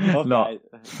 Okay. No,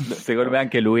 secondo me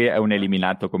anche lui è un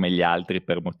eliminato come gli altri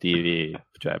per motivi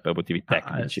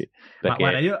tecnici. Perché...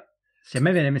 Ma guarda, se a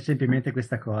me viene sempre in mente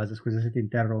questa cosa, scusa se ti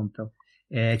interrompo,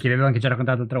 che avevo anche già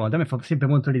raccontato l'altra volta, a me fa sempre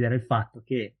molto ridere il fatto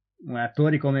che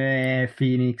attori come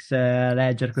Phoenix,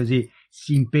 Ledger così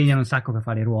si impegnano un sacco per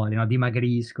fare i ruoli, no?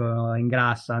 Dimagriscono,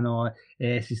 ingrassano,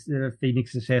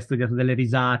 Phoenix si è studiato delle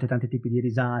risate, tanti tipi di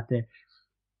risate,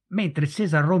 mentre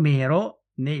Cesar Romero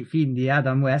nei film di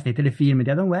Adam West, nei telefilm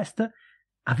di Adam West,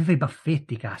 aveva i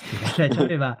baffetti, caspita, cioè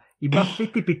aveva i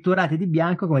baffetti pitturati di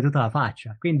bianco come tutta la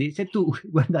faccia, quindi se tu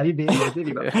guardavi bene vedevi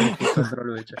i baffetti contro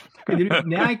lui, cioè. Quindi lui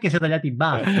neanche si è tagliati i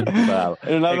baffi. Bravo.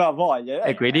 Non aveva voglia.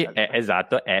 E quindi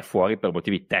è fuori per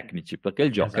motivi tecnici, perché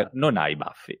il Joker non ha i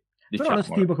baffi. Però lo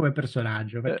stimo come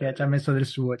personaggio, perché ci ha messo del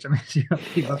suo, ci ha messo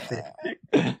i baffetti.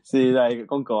 Sì, dai,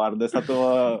 concordo, è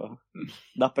stato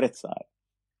da apprezzare.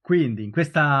 Quindi, in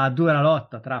questa dura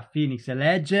lotta tra Phoenix e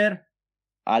Ledger...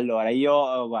 Allora,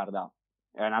 io, guarda,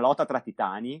 è una lotta tra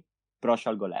titani, però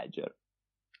scelgo Ledger.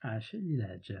 Scegli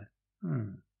Ledger.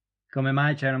 Come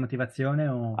mai, c'è una motivazione?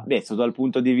 O... Adesso, dal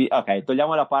punto di vista... Ok,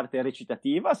 togliamo la parte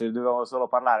recitativa, se dobbiamo solo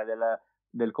parlare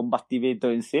del combattimento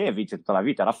in sé, vince tutta la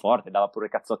vita, era forte, dava pure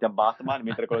cazzotti a Batman,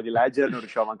 mentre quello di Ledger non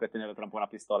riusciva manco a tenere trampo una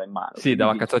pistola in mano. Sì,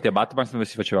 dava cazzotti a Batman dove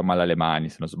si faceva male alle mani,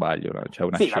 se non sbaglio. C'è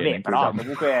una scena vabbè, però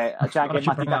comunque c'è anche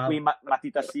matita qui,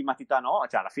 matita sì, matita no,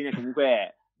 cioè alla fine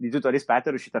comunque di tutto rispetto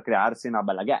è riuscito a crearsi una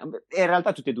bella gara. E in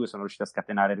realtà tutti e due sono riusciti a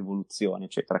scatenare rivoluzioni,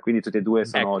 eccetera, quindi tutti e due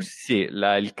sono... sì,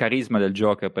 il carisma del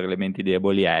Joker per elementi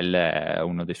deboli è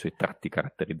uno dei suoi tratti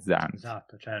caratterizzanti.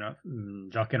 Esatto, cioè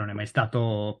Joker non è mai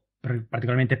stato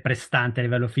particolarmente prestante a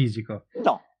livello fisico.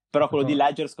 No, però quello di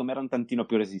Ledger secondo me era un tantino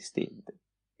più resistente.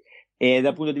 E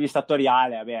dal punto di vista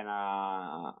attoriale, vabbè,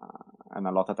 è una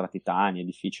lotta tra titani, è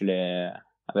difficile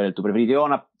avere il tuo preferito. Io ho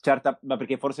una certa, ma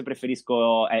perché forse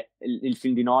preferisco il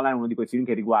film di Nolan è uno di quei film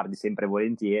che riguardi sempre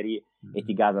volentieri e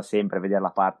ti gasa sempre a vedere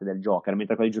la parte del Joker,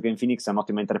 mentre quello di Joaquin Phoenix è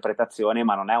un'ottima interpretazione,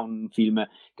 ma non è un film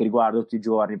che riguardo tutti i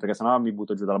giorni, perché sennò mi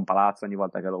butto giù da un palazzo ogni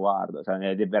volta che lo guardo, cioè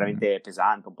è veramente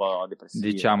pesante, un po' depressivo.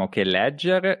 Diciamo che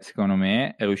Ledger, secondo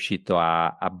me, è riuscito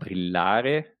a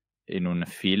brillare in un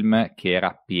film che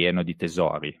era pieno di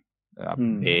tesori.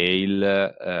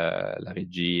 Bale, la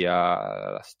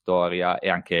regia, la storia e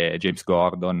anche James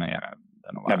Gordon era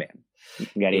da 90.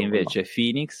 E invece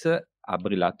Phoenix ha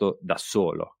brillato da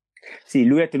solo. Sì,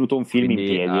 lui ha tenuto un film Quindi in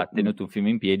piedi. ha tenuto un film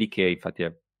in piedi che infatti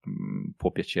può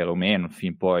piacere o meno, un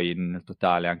film poi nel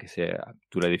totale, anche se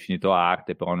tu l'hai definito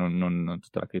arte, però non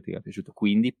tutta la critica è piaciuta.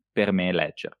 Quindi per me è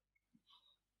Ledger.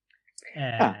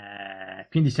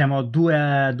 Quindi siamo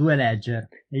due Ledger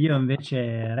e io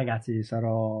invece, ragazzi,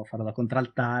 farò da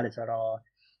contraltare,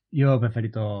 io ho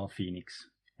preferito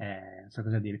Phoenix, non so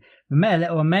cosa dire.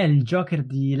 A me il Joker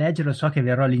di Ledger, lo so che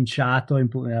verrò linciato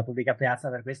nella pubblica piazza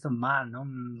per questo, ma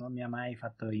non mi ha mai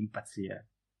fatto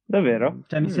impazzire. Davvero?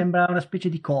 Cioè, mi sembra una specie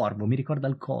di corvo, mi ricorda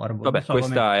il corvo. Vabbè, non so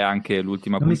questa come... è anche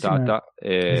l'ultima non mi puntata.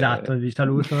 sembra- Esatto, vi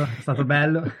saluto, è stato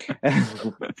bello.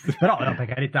 Però, no, per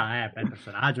carità, per il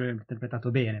personaggio è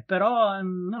interpretato bene, però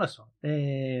non lo so,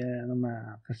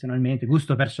 personalmente,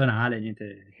 gusto personale,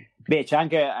 niente. Beh, c'è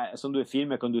anche, sono due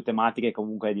film con due tematiche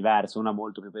comunque diverse, una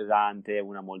molto più pesante,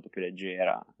 una molto più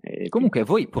leggera. Comunque,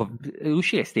 voi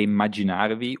riuscireste a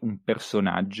immaginarvi un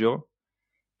personaggio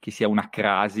che sia una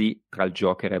crasi tra il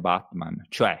Joker e Batman,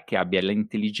 cioè che abbia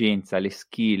l'intelligenza, le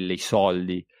skill, i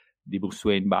soldi di Bruce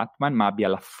Wayne Batman, ma abbia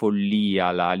la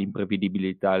follia,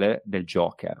 l'imprevedibilità del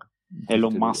Joker.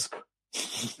 Elon Musk.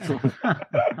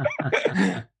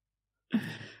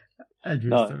 È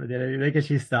giusto, no. Direi che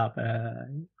ci sta.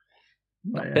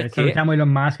 Perché... Salutiamo Elon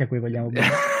Musk a cui vogliamo bene.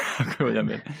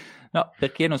 No,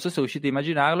 perché non so se riuscite a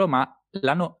immaginarlo, ma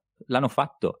l'hanno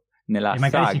fatto nella e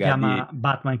magari saga si chiama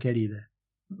Batman che ride.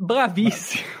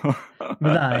 Bravissimo!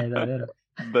 Dai, davvero.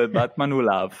 Batman Who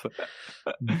Love.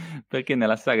 Perché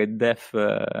nella saga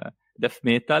Death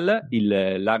Metal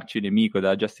l'arcinemico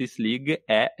della Justice League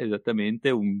è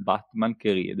esattamente un Batman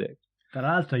che ride. Tra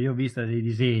l'altro io ho visto dei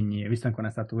disegni, ho visto anche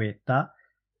una statuetta,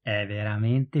 è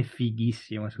veramente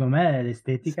fighissimo. Secondo me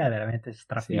l'estetica è veramente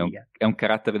strafiga. Sì, è un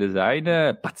character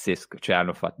design pazzesco, cioè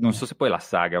hanno fatto, non so se poi la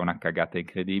saga è una cagata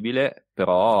incredibile,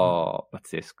 però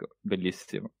pazzesco,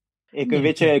 bellissimo. E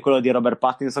invece quello di Robert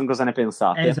Pattinson cosa ne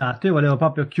pensate? Esatto, io volevo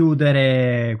proprio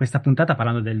chiudere questa puntata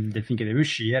parlando del film che deve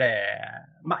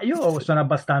uscire, ma io sono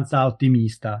abbastanza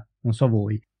ottimista, non so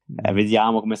voi.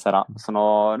 Vediamo come sarà.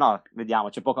 Vediamo,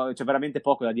 c'è veramente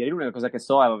poco da dire. L'unica cosa che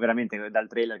so è veramente dal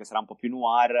trailer che sarà un po' più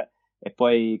noir e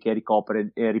poi che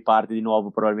ricopre e riparte di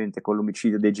nuovo probabilmente con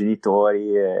l'omicidio dei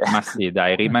genitori. Ma sì,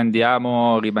 dai,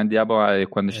 rimandiamo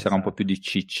quando ci sarà un po' più di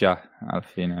ciccia alla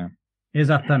fine.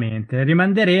 Esattamente,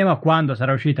 rimanderemo a quando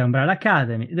sarà uscita Umbrella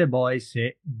Academy, The Boys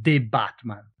e The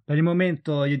Batman. Per il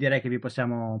momento io direi che vi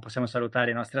possiamo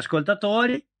salutare i nostri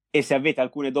ascoltatori. E se avete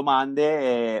alcune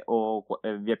domande o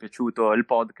vi è piaciuto il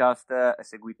podcast,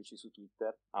 seguiteci su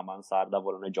Twitter a Mansarda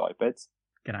Volano e Joypets.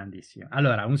 Grandissimo.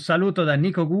 Allora, un saluto da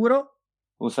Nico Guro.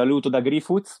 Un saluto da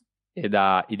Griffoots. E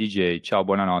da IDJ. Ciao,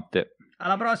 buonanotte.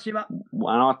 Alla prossima.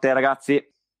 Buonanotte ragazzi.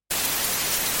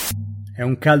 È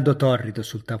un caldo torrido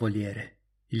sul tavoliere.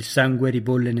 Il sangue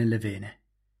ribolle nelle vene.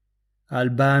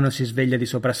 Albano si sveglia di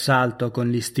soprassalto con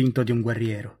l'istinto di un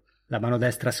guerriero. La mano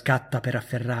destra scatta per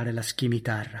afferrare la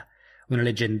schimitarra, una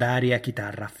leggendaria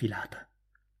chitarra affilata.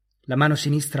 La mano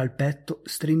sinistra al petto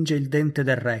stringe il dente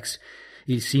del Rex.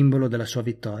 Il simbolo della sua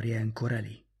vittoria è ancora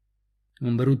lì.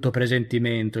 Un brutto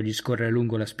presentimento gli scorre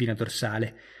lungo la spina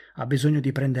dorsale. Ha bisogno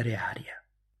di prendere aria.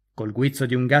 Col guizzo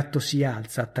di un gatto si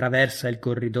alza, attraversa il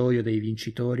corridoio dei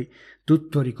vincitori,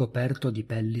 tutto ricoperto di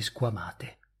pelli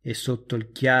squamate, e sotto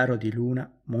il chiaro di luna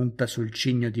monta sul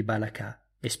cigno di Balakà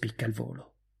e spicca il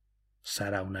volo.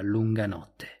 Sarà una lunga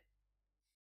notte.